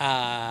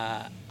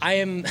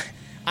I'm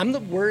the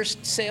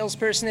worst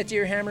salesperson at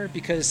Deerhammer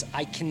because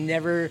I can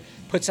never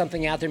put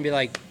something out there and be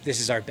like, "This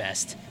is our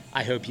best.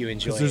 I hope you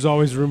enjoy it." Because there's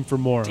always room for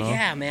more, huh?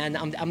 Yeah, man.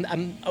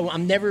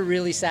 I'm never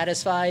really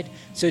satisfied.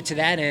 So to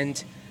that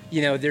end,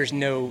 there's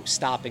no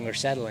stopping or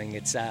settling.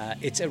 It's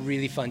a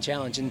really fun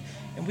challenge, and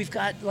we've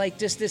got like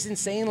just this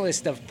insane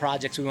list of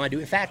projects we want to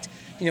do. In fact,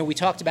 we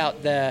talked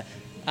about the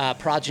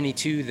Progeny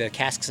 2, the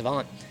Cask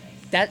Savant.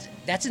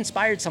 That's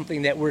inspired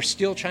something that we're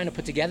still trying to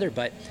put together,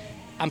 but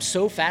I'm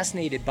so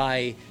fascinated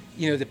by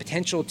the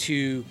potential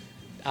to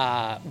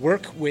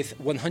work with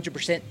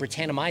 100%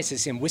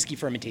 Brettanomyces in whiskey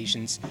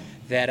fermentations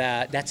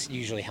that that's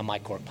usually how my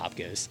cork pop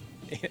goes.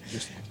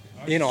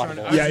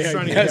 Inaudible. I was just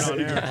trying to get on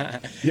air.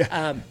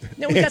 Yeah.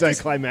 No, we got this-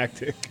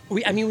 Anticlimactic.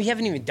 we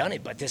haven't even done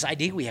it, but this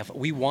idea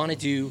we want to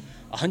do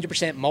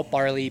 100% malt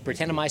barley,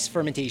 Brettanomyces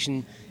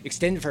fermentation,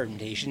 extended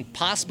fermentation,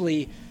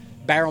 possibly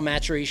barrel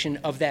maturation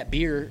of that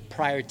beer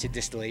prior to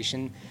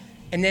distillation.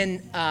 And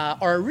then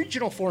our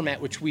original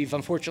format, which we've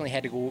unfortunately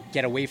had to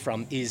get away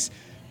from, is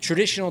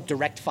traditional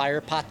direct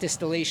fire pot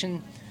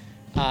distillation.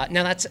 Now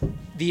that's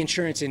the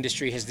insurance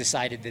industry has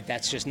decided that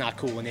that's just not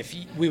cool, and if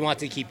we want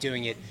to keep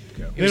doing it,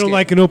 They don't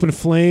like an open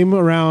flame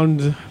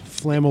around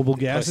flammable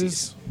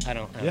gases. I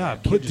don't Yeah.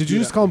 know. Did you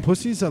just call them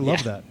pussies? I love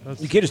Yeah. that.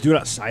 That's- You can't just do it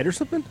outside or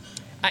something?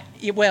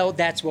 Well,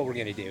 that's what we're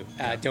going to do.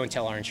 Don't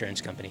tell our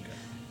insurance company.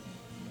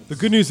 The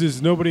good news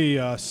is nobody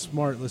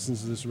smart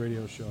listens to this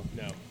radio show.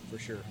 No, for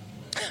sure.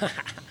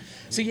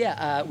 So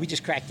we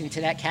just cracked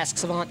into that Cask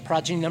Savant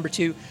Progeny number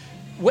 2.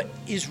 What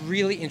is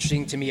really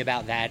interesting to me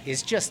about that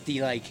is just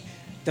the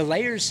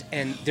layers,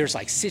 and there's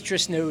like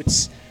citrus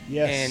notes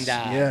and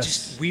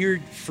just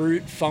weird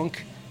fruit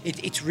funk.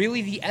 It's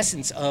really the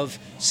essence of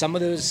some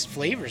of those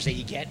flavors that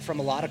you get from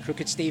a lot of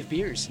Crooked Stave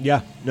beers.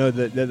 Yeah, no,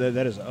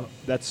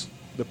 that's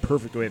the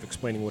perfect way of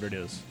explaining what it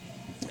is.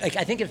 Like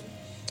I think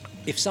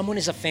if someone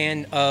is a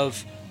fan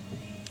of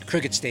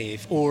Crooked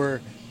Stave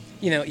or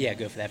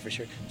go for that for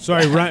sure.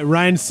 Sorry,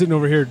 Ryan's sitting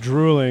over here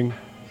drooling.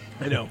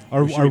 I know.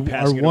 Our We should be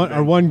passing it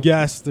over. one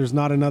guest, there's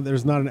not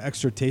an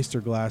extra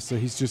taster glass, so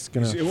he's just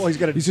gonna.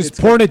 He's just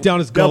pouring it down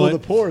his double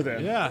gullet. the pour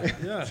then.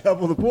 Yeah.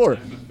 Double the pour.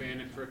 I'm a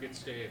fan of Crooked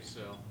Stave, so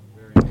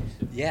very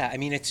interested. Yeah, I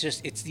mean it's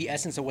the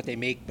essence of what they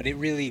make, but it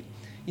really,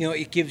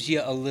 it gives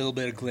you a little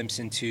bit of glimpse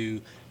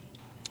into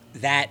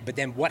that. But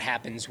then what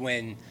happens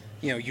when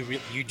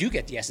you do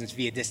get the essence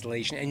via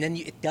distillation, and then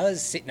it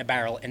does sit in a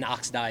barrel and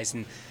oxidize,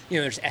 and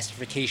there's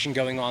esterification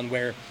going on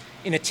where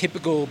in a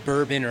typical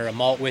bourbon or a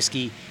malt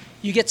whiskey,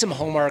 you get some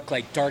hallmark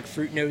like dark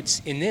fruit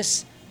notes. In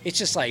this, it's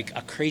just like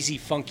a crazy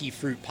funky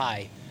fruit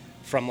pie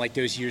from like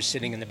those years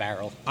sitting in the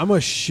barrel. I'm a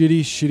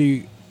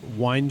shitty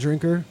wine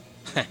drinker,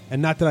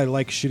 And not that I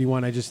like shitty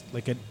wine. I just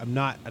like I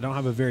don't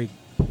have a very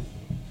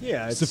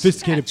Yeah,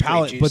 sophisticated it's great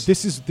palate. juice. But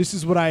this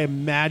is what I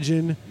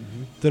imagine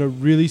that a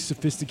really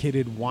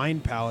sophisticated wine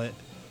palate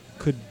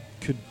could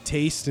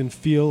taste and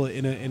feel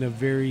in a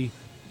very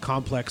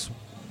complex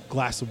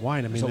glass of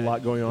wine. I mean, There's a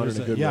lot going on in there's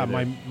a good yeah,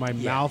 way my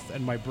there. mouth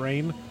and my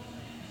brain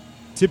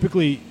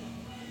typically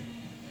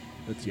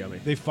That's yummy.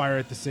 they fire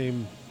at the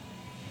same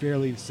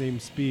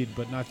speed,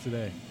 but not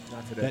today.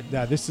 Not today.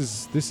 This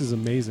is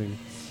amazing.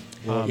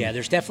 Yeah,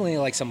 there's definitely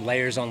like some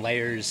layers on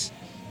layers.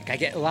 Like I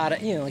get a lot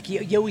of, like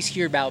you always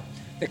hear about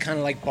the kind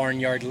of like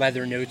barnyard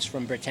leather notes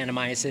from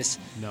Brettanomyces.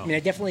 No. I mean, I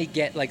definitely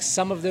get like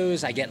some of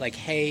those. I get like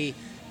hay.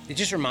 It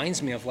just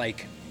reminds me of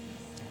like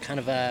kind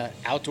of a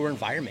outdoor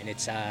environment.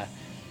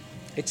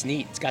 It's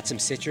neat. It's got some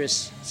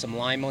citrus, some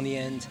lime on the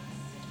end.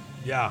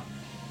 Yeah.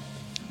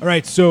 All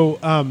right, so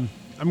I'm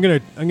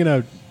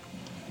gonna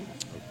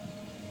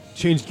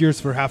change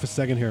gears for half a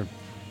second here.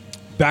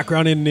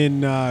 Background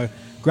in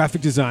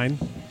graphic design.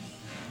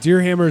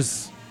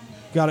 Deerhammer's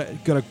got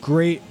a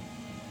great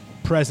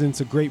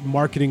presence, a great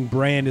marketing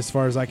brand, as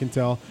far as I can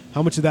tell.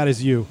 How much of that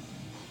is you?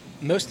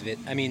 Most of it.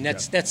 I mean,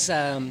 that's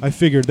I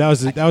figured that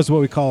was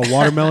what we call a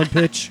watermelon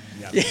pitch.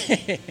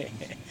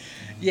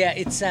 Yeah,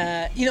 it's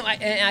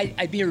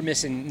I'd be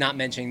remiss in not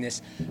mentioning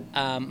this.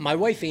 My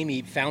wife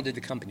Amy founded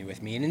the company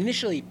with me, and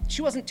initially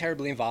she wasn't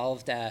terribly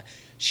involved.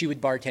 She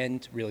would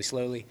bartend really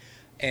slowly,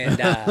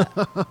 and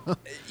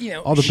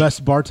All the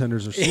best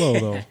bartenders are slow,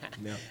 though.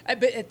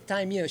 But at the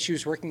time, she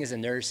was working as a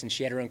nurse, and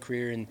she had her own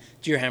career, and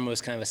Deerhammer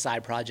was kind of a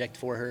side project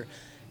for her.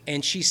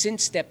 And she's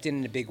since stepped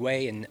in a big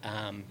way, and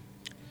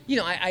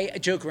I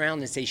joke around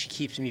and say she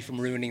keeps me from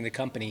ruining the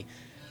company.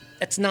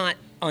 That's not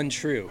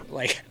untrue.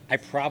 Like, I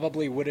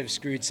probably would have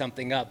screwed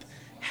something up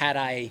had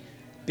I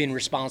been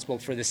responsible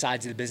for the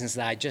sides of the business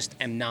that I just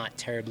am not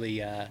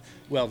terribly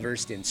well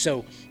versed in.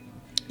 So,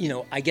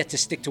 I get to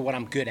stick to what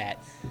I'm good at,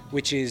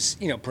 which is,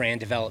 brand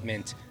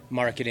development,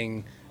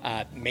 marketing,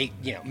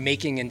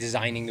 making and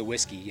designing the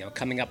whiskey,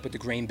 coming up with the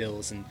grain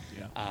bills and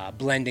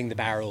blending the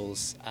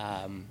barrels,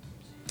 and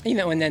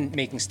then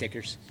making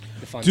stickers,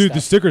 the fun Dude, stuff.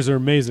 the stickers are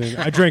amazing.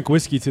 I drank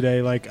whiskey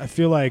today. Like, I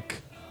feel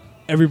like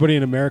everybody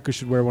in America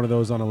should wear one of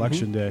those on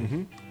Election Day.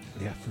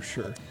 Yeah, for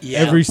sure. Yeah.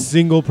 Every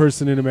single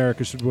person in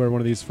America should wear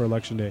one of these for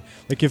Election Day.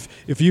 Like,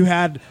 if you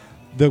had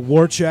the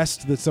war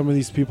chest that some of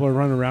these people are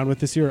running around with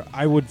this year,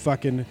 I would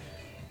fucking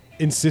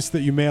insist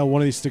that you mail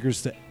one of these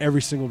stickers to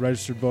every single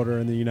registered voter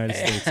in the United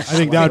States. I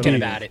think that would Thinking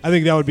be. about it. I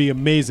think that would be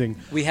amazing.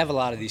 We have a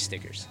lot of these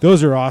stickers.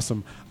 Those are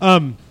awesome.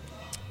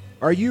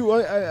 Are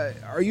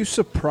you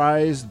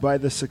surprised by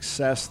the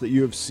success that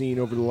you have seen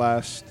over the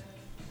last?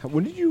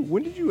 When did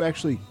you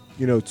actually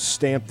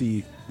stamp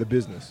the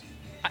business?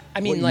 I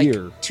mean, What like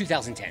year?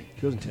 2010.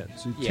 2010.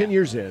 So Yeah. 10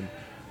 years in,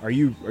 are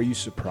you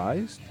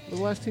surprised in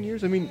the last 10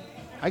 years? I mean,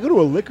 I go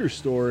to a liquor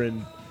store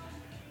and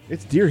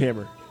it's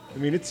Deerhammer. I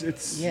mean,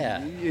 it's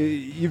Yeah.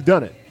 You've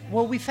done it.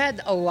 Well, we've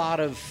had a lot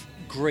of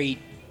great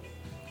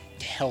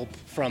help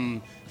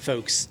from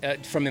folks,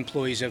 from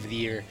employees over the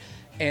year,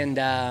 and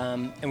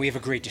we have a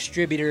great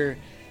distributor,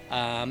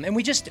 and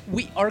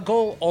our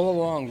goal all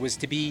along was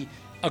to be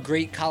a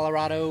great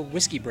Colorado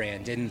whiskey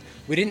brand, and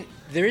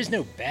there is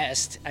no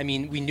best. I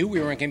mean, we knew we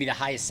weren't going to be the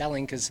highest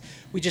selling because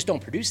we just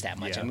don't produce that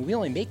much. Yeah. I mean, we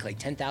only make like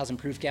 10,000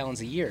 proof gallons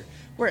a year.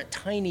 We're a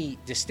tiny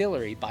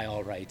distillery by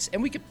all rights,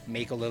 and we could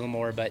make a little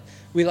more, but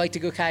we like to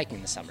go kayaking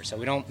in the summer, so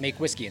we don't make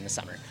whiskey in the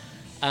summer.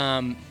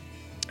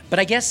 But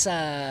I guess,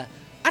 I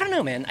don't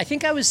know, man. I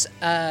think I was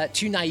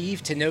too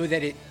naive to know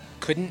that it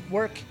couldn't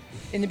work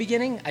in the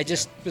beginning. I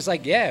just was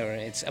like, yeah,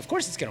 of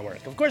course it's going to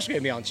work. Of course we're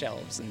going to be on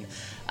shelves.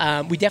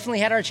 And we definitely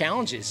had our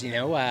challenges,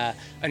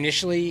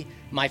 Initially,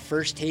 my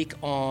first take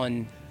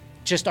on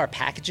just our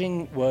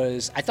packaging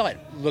was, I thought it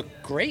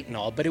looked great and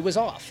all, but it was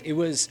off. It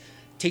was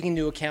taking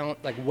into account,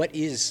 like, what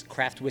is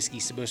craft whiskey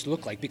supposed to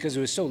look like? Because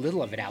there was so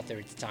little of it out there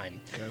at the time.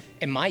 Okay.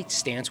 And my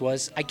stance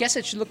was, I guess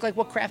it should look like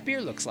what craft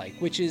beer looks like,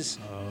 which is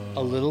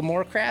a little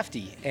more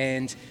crafty.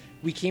 And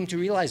we came to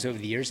realize over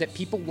the years that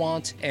people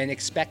want and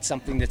expect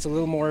something that's a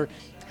little more,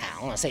 I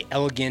don't want to say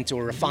elegant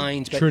or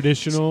refined, but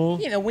Traditional.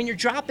 when you're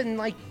dropping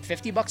like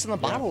 $50 on the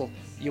bottle,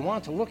 you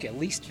want it to look at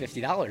least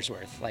 $50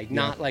 worth, like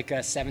not like a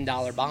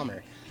 $7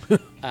 bomber.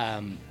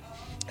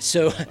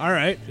 So All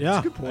right. Yeah.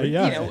 a good point.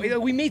 Yeah.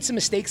 we made some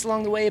mistakes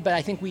along the way, but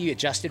I think we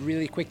adjusted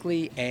really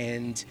quickly.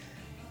 And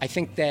I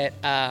think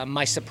that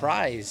my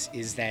surprise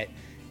is that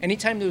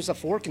anytime there was a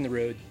fork in the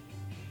road,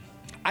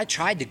 I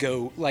tried to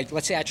go, like,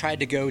 let's say I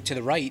tried to go to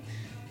the right.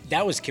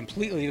 That was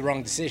completely the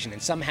wrong decision.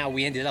 And somehow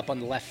we ended up on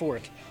the left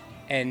fork.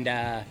 And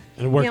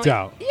it worked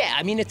out. Yeah,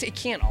 I mean, it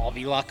can't all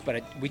be luck,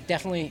 but we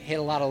definitely hit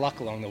a lot of luck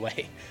along the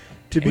way.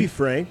 To be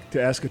frank,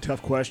 to ask a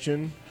tough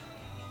question,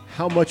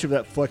 how much of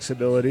that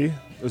flexibility,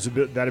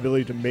 that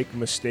ability to make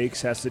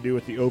mistakes, has to do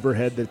with the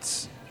overhead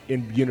that's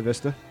in Buena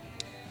Vista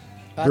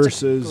That's a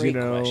versus great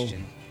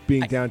question.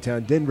 being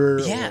downtown Denver?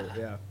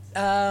 Yeah.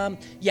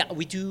 Yeah,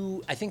 we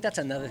do. I think that's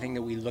another thing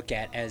that we look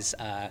at as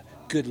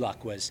good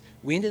luck. Was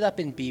we ended up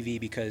in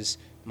BV because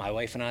my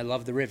wife and I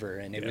love the river,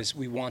 and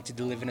we wanted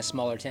to live in a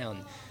smaller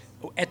town.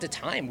 at the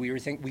time we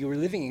were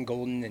living in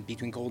Golden and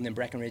between Golden and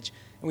Breckenridge,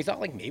 and we thought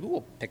like maybe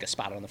we'll pick a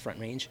spot on the Front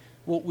Range.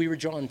 Well, we were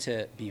drawn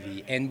to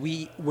BV, and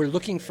we were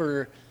looking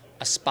for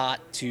a spot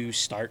to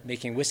start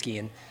making whiskey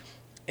in,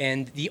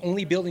 and the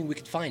only building we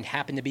could find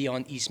happened to be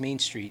on East Main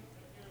Street,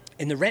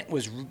 and the rent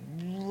was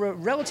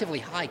relatively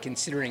high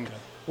considering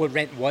what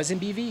rent was in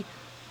BV,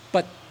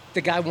 but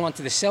the guy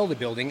wanted to sell the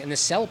building, and the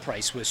sell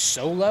price was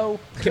so low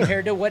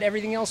compared to what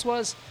everything else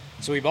was,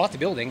 so we bought the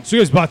building. So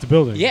you guys bought the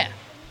building? Yeah.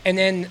 And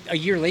then a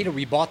year later,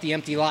 we bought the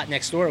empty lot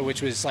next door,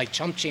 which was like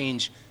chump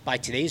change by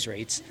today's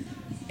rates.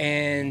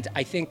 And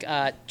I think,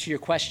 to your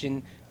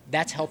question,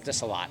 that's helped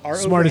us a lot. Our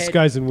Smartest overhead-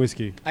 guys in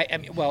whiskey. I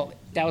mean, well,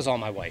 that was all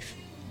my wife.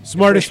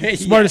 Smartest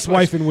Yes,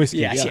 wife in whiskey.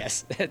 Yes, yeah.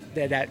 yes.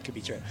 that could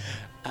be true.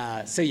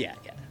 So, yeah.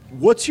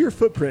 What's your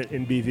footprint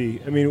in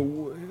BV? I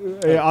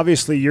mean,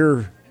 obviously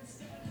you're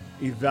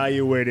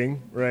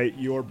evaluating, right,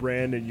 your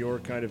brand and your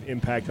kind of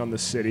impact on the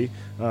city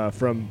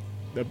from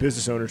a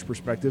business owner's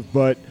perspective.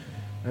 But,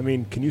 I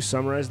mean, can you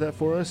summarize that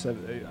for us?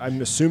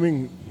 I'm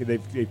assuming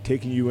they've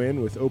taken you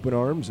in with open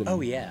arms. And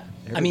Oh, yeah.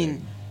 everything. I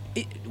mean,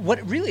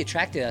 what really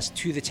attracted us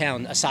to the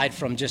town, aside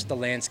from just the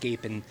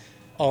landscape and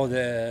all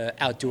the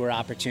outdoor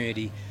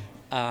opportunity,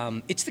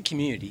 it's the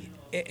community.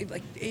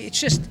 It's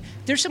just,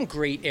 there's some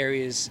great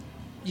areas.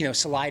 You know,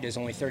 Salida is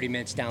only 30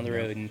 minutes down the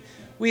road, and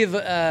we have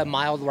a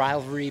mild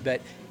rivalry,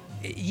 but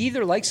you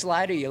either like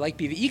Salida or you like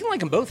BV. You can like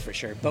them both for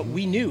sure, but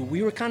we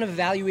were kind of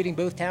evaluating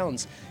both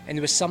towns, and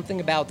there was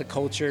something about the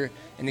culture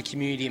and the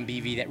community in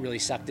BV that really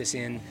sucked us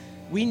in.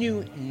 We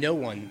knew no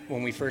one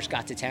when we first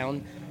got to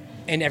town,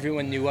 and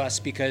everyone knew us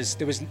because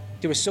there was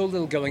so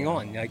little going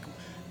on. Like,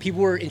 people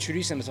were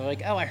introducing themselves,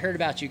 like, "Oh, I heard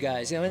about you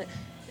guys," you know,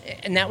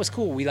 and that was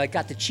cool. We like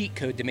got the cheat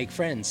code to make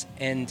friends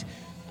and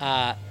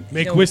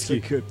Make whiskey.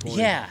 That's a good point.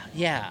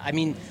 Yeah. I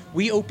mean,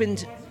 we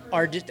opened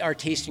our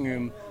tasting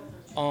room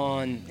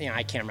on,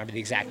 I can't remember the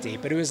exact date,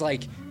 but it was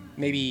like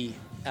maybe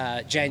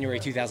January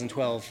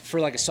 2012 for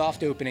like a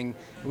soft opening.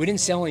 We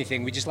didn't sell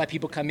anything. We just let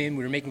people come in.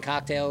 We were making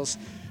cocktails.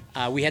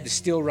 We had the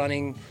still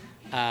running.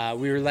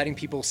 We were letting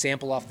people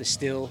sample off the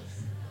still.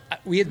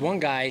 We had one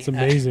guy. It's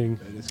amazing.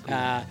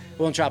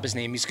 Won't drop his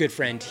name. He's a good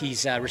friend.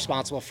 He's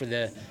responsible for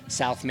the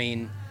South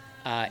Main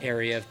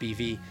area of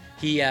BV.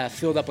 He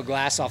filled up a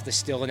glass off the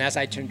still, and as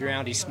I turned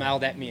around, he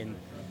smiled at me and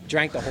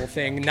drank the whole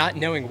thing, not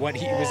knowing what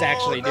he was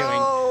actually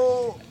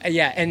doing.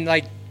 Yeah,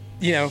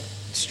 and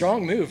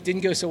strong move.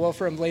 Didn't go so well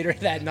for him later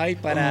that night,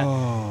 but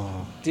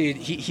dude,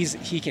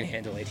 he can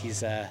handle it.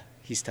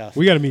 He's tough.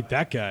 We got to meet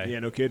that guy. Yeah,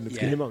 no kidding. Let's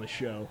Yeah. get him on the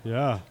show.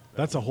 Yeah.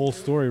 That's a whole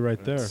story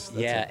right there.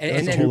 Yeah, That's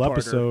and a then whole two-parter.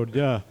 episode.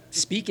 Yeah.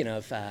 Speaking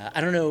of, I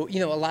don't know,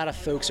 a lot of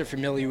folks are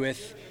familiar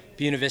with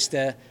Buena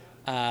Vista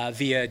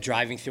via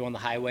driving through on the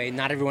highway.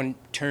 Not everyone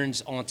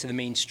turns onto the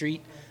main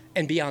street.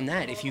 And beyond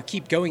that, if you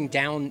keep going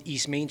down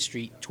East Main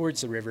Street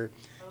towards the river,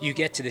 you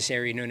get to this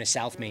area known as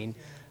South Main.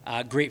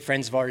 Great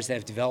friends of ours that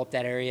have developed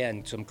that area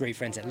and some great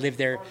friends that live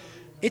there.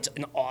 It's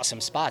an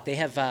awesome spot. They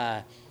have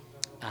a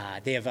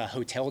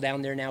hotel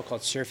down there now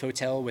called Surf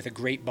Hotel with a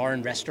great bar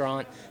and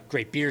restaurant,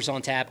 great beers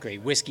on tap,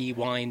 great whiskey,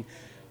 wine.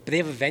 But they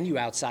have a venue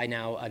outside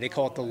now. They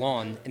call it The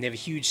Lawn, and they have a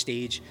huge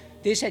stage.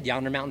 They just had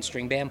Yonder Mountain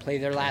String Band play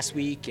there last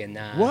week. And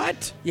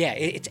What? Yeah,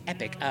 it's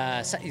epic.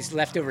 His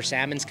Leftover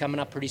Salmon's coming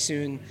up pretty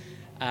soon.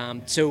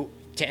 So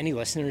to any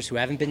listeners who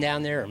haven't been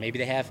down there, or maybe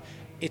they have,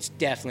 it's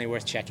definitely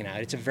worth checking out.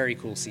 It's a very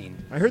cool scene.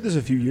 I heard this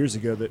a few years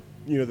ago that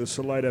the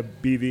Salida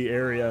BV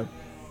area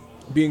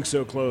being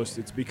so close,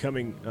 it's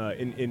becoming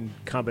in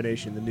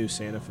combination the new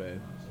Santa Fe.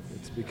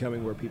 It's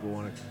becoming where people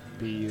want to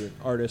be,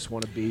 artists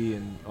want to be,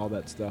 and all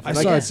that stuff. And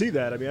I can see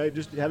that. I mean, I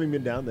just having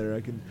been down there,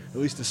 I can at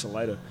least to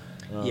Salida.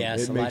 Yeah, it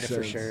Salida makes for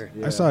sense. sure.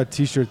 Yeah. I saw a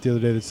T-shirt the other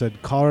day that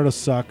said "Colorado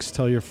sucks.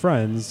 Tell your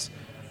friends."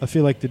 I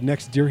feel like the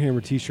next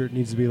Deerhammer T-shirt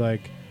needs to be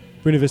like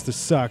 "Buena Vista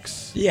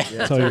sucks. Yeah.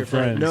 Tell your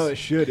friends." No, it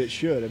should. It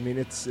should. I mean,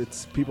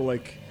 it's people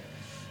like.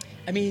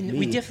 I mean,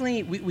 we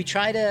definitely we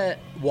try to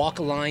walk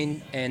a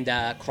line and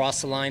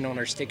cross the line on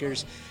our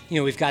stickers.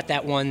 We've got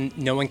that one.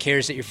 No one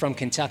cares that you're from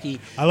Kentucky.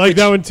 I like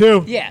that one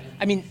too. Yeah,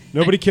 I mean,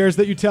 Nobody cares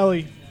that you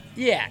telly.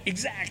 Yeah,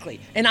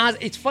 exactly. And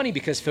it's funny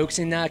because folks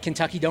in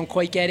Kentucky don't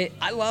quite get it.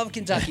 I love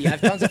Kentucky. I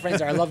have tons of friends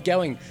there. I love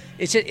going.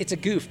 It's a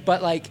goof,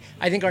 but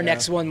I think our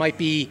next one might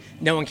be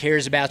no one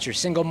cares about your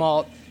single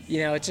malt.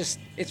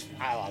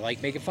 I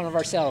like making fun of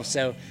ourselves.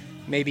 So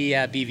maybe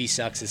BV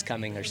sucks is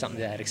coming or something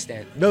to that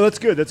extent. No, that's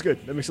good. That's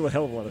good. That makes a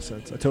hell of a lot of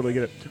sense. I totally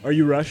get it. Are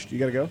you rushed? You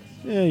gotta go.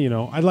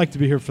 Yeah, I'd like to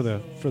be here for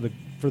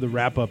the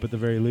wrap up at the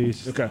very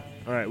least. Okay.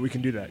 All right. We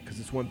can do that because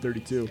it's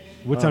 1:32.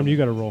 What time do you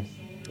got to roll?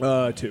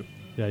 2.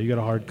 Yeah, you got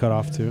a hard cut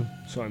off too.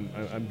 So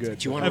I'm good.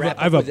 Do you want I to have, wrap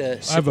I have up with a, a I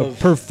have sip a of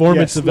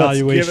performance Yes,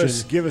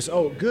 evaluation. Give us.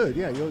 Oh, good.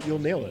 Yeah, you'll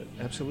nail it.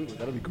 Absolutely.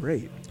 That'll be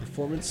great.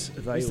 Performance At least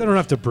evaluation. I don't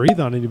have to breathe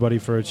on anybody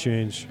for a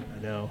change.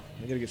 I know.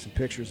 I gotta get some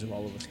pictures of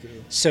all of us too.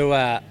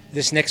 So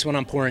this next one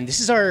I'm pouring,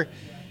 this is our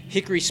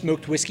hickory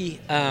smoked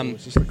whiskey.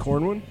 Is this the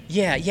corn one?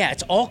 Yeah,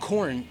 it's all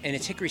corn and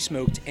it's hickory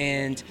smoked,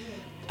 and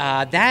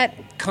that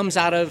comes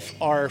out of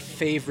our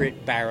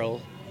favorite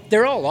barrel.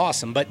 They're all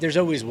awesome, but there's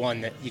always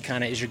one that you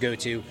kind of is your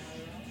go-to.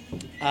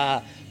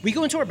 We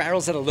go into our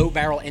barrels at a low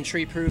barrel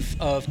entry proof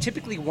of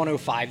typically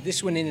 105.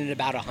 This one in at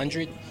about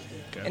 100.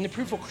 And the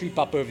proof will creep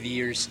up over the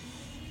years.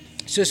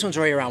 So this one's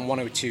right around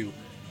 102.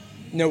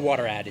 No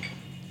water added.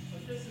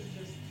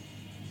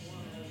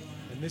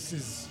 And this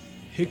is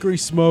hickory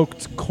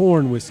smoked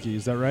corn whiskey,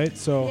 is that right?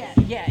 So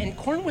Yeah, and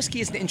corn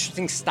whiskey is an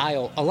interesting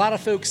style. A lot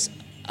of folks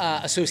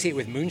associate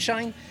with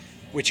moonshine,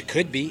 which it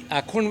could be.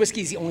 Corn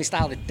whiskey is the only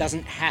style that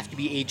doesn't have to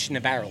be aged in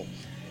a barrel.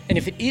 And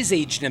if it is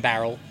aged in a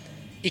barrel,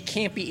 it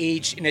can't be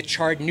aged in a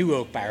charred new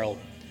oak barrel,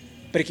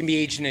 but it can be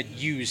aged in a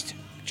used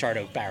charred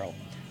oak barrel.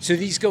 So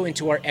these go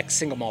into our X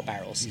single malt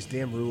barrels. These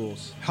damn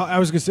rules. I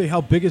was gonna say, how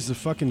big is the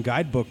fucking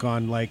guidebook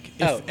on like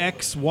if Oh.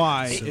 X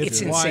Y?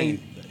 It's if insane.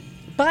 Y,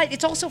 But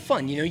it's also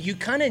fun. You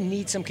kind of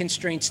need some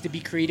constraints to be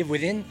creative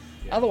within.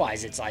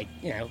 Otherwise, it's like,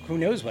 who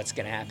knows what's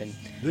going to happen.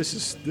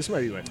 This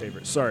might be my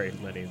favorite. Sorry,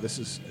 Lenny. This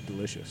is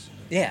delicious.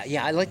 Yeah,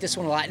 I like this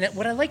one a lot. And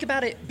what I like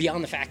about it,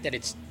 beyond the fact that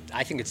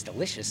I think it's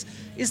delicious,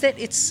 is that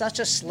it's such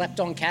a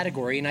slept-on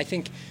category.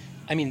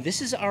 And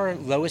this is our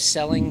lowest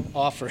selling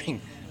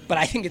offering, but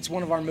I think it's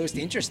one of our most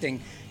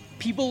interesting.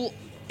 People,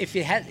 if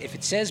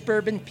it says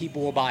bourbon,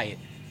 people will buy it.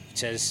 If it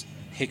says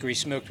hickory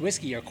smoked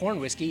whiskey or corn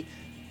whiskey,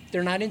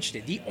 they're not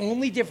interested. The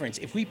only difference,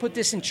 if we put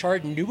this in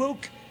charred new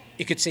oak,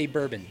 it could say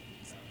bourbon.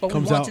 But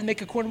we wanted to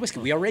make a corn whiskey.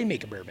 We already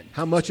make a bourbon.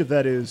 How much of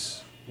that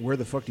is, where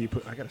the fuck do you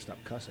put, I got to stop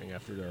cussing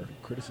after our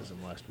criticism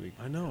last week.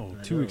 I know,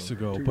 2 weeks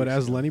ago. But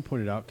as Lenny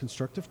pointed out,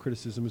 constructive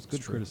criticism is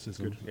good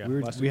criticism. Good. Yeah,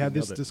 We had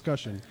this nailed it.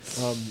 discussion.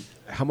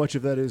 How much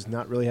of that is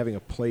not really having a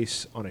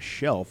place on a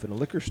shelf in a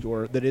liquor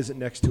store that isn't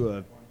next to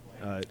a,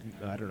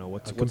 I don't know,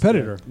 what's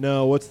competitor.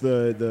 What's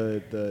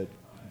the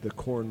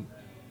corn,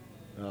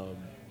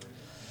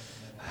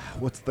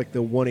 what's like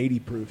the 180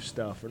 proof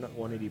stuff, or not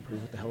 180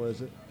 proof, what the hell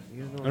is it?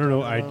 You know I don't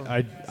know.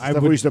 I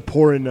would. we used to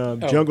pour in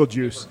jungle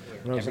juice.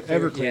 When I was Everclear.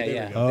 Everclear. Yeah.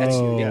 There we go. That's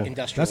Oh. the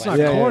industrial. That's not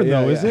license. corn,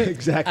 though, is it?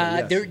 Exactly.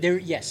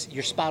 Yes. Yes,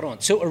 you're spot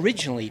on. So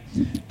originally,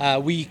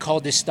 we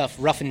called this stuff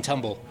rough and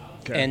tumble,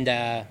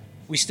 and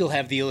we still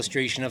have the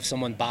illustration of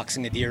someone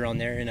boxing a deer on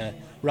there in a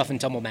rough and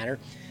tumble manner.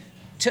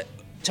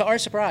 To our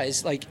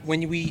surprise, like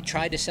when we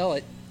tried to sell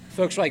it,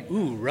 folks were like,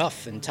 "Ooh,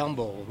 rough and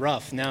tumble,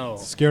 rough. No,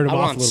 Scared 'em I off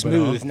want a little bit,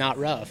 smooth, huh? not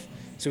rough."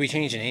 So we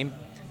changed the name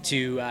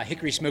to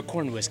Hickory Smoked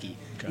Corn Whiskey,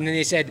 and then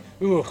they said,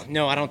 "Ooh,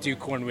 no, I don't do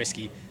corn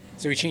whiskey."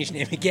 So we changed the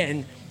name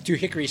again to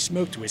Hickory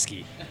Smoked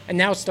Whiskey, and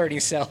now it's starting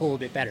to sell a little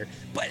bit better.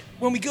 But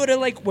when we go to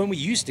when we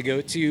used to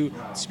go to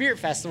spirit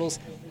festivals,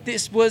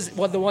 this was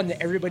the one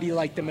that everybody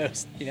liked the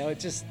most.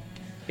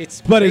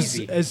 It's But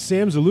crazy. as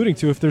Sam's alluding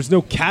to, if there's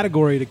no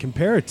category to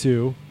compare it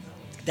to,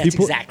 That's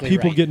exactly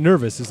people right. get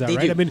nervous. Is that They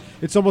right? do. I mean,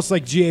 it's almost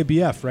like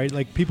GABF, right?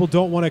 Like people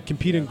don't want to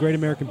compete in Great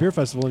American Beer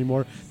Festival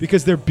anymore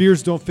because their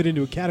beers don't fit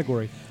into a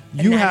category.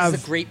 And that have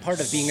is the great part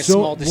of being a so-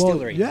 small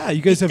distillery. Well, yeah,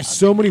 you guys have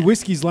so many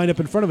whiskeys lined up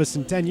in front of us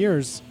in 10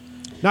 years.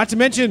 Not to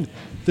mention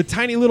the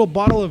tiny little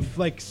bottle of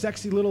like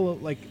sexy little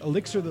like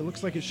elixir that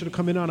looks like it should have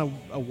come in on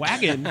a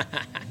wagon.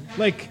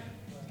 like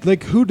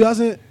who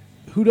doesn't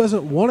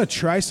want to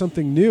try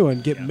something new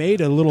and get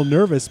made a little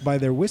nervous by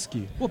their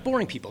whiskey? Well,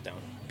 boring people don't.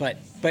 But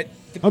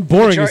I'm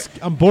boring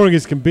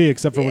as can be,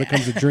 except for when it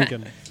comes to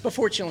drinking. But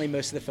fortunately,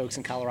 most of the folks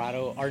in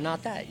Colorado are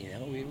not that.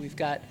 We've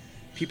got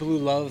people who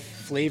love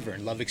flavor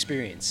and love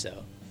experience.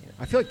 So,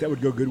 I feel like that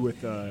would go good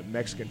with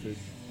Mexican food.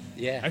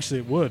 yeah. Actually,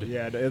 it would.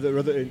 Yeah,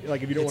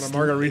 like if you don't want It's a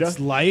margarita. It's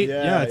light.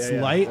 Yeah, It's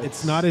yeah. light.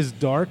 It's not as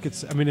dark.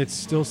 It's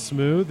still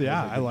smooth.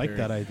 Yeah, I like very-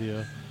 that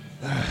idea.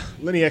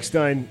 Lenny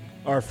Eckstein,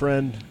 our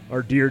friend,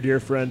 our dear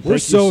friend. We're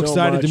thank so you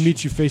excited much. to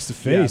meet you face to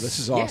Yeah, face. this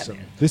is Yeah, awesome.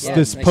 man. This Yeah,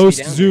 this nice to be post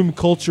down Zoom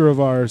culture of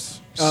ours.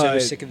 So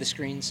sick of the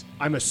screens.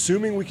 I'm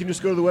assuming we can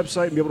just go to the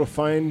website and be able to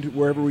find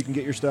wherever we can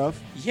get your stuff.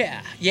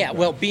 Yeah.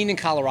 Well, being in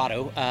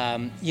Colorado,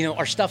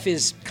 our stuff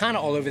is kind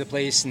of all over the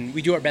place, and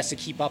we do our best to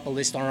keep up a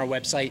list on our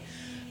website.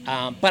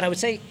 But I would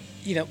say,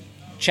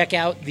 check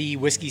out the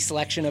whiskey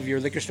selection of your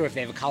liquor store. If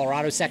they have a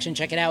Colorado section,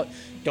 check it out.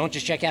 Don't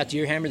just check out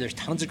Deerhammer. There's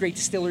tons of great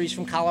distilleries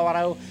from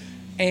Colorado.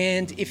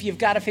 And if you've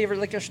got a favorite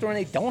liquor store and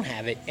they don't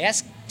have it,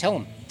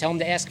 tell them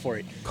to ask for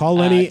it. Call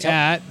Lenny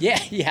at...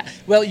 Yeah.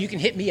 Well, you can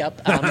hit me up,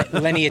 at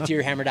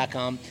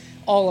Lenny@deerhammer.com.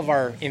 All of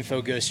our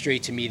info goes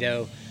straight to me,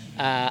 though.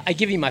 I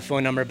give you my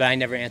phone number, but I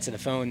never answer the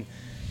phone.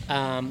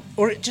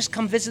 Or just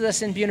come visit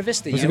us in Buena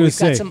Vista. We've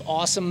got some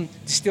awesome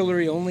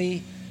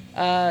distillery-only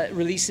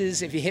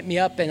releases. If you hit me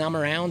up and I'm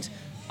around,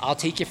 I'll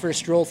take you for a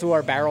stroll through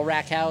our barrel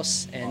rack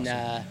house. And,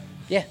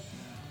 yeah.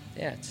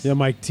 Yeah,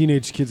 my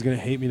teenage kid's going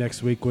to hate me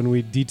next week when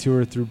we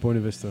detour through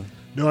Buena Vista.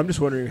 No, I'm just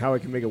wondering how I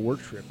can make a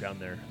work trip down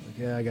there.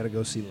 I got to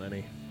go see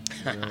Lenny.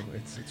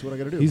 It's what I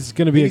got to do. He's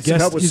going to be He a needs some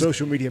guest. help with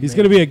social media. He's man.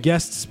 going to be a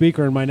guest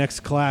speaker in my next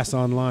class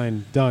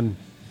online. Done.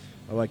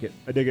 I like it.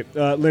 I dig it.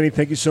 Lenny,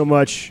 thank you so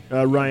much.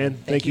 Ryan,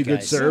 thank you, good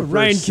guys. sir. for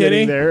Ryan sitting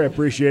Kitty. there. I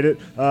appreciate it.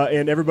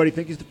 And everybody,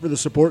 thank you for the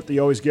support that you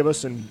always give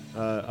us. And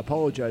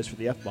apologize for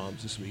the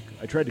F-bombs this week.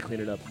 I tried to clean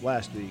it up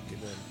last week.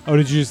 And then Oh,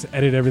 did you just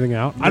edit everything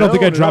out? I don't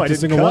think I No, dropped I a didn't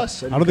single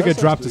cuss. one. I I don't didn't think I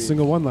cuss dropped last a week.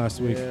 single one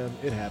last week. yeah,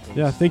 it happens.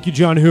 Yeah, thank you,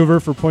 John Hoover,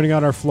 for pointing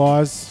out our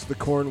flaws. It's the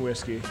corn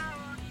whiskey.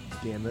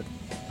 Damn it.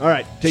 All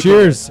right. Take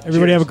Cheers. care.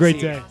 Everybody Cheers. have a great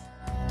See ya. day.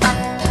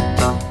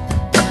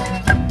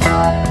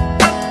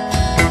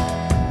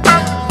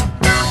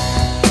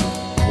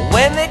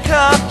 When they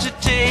come to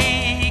take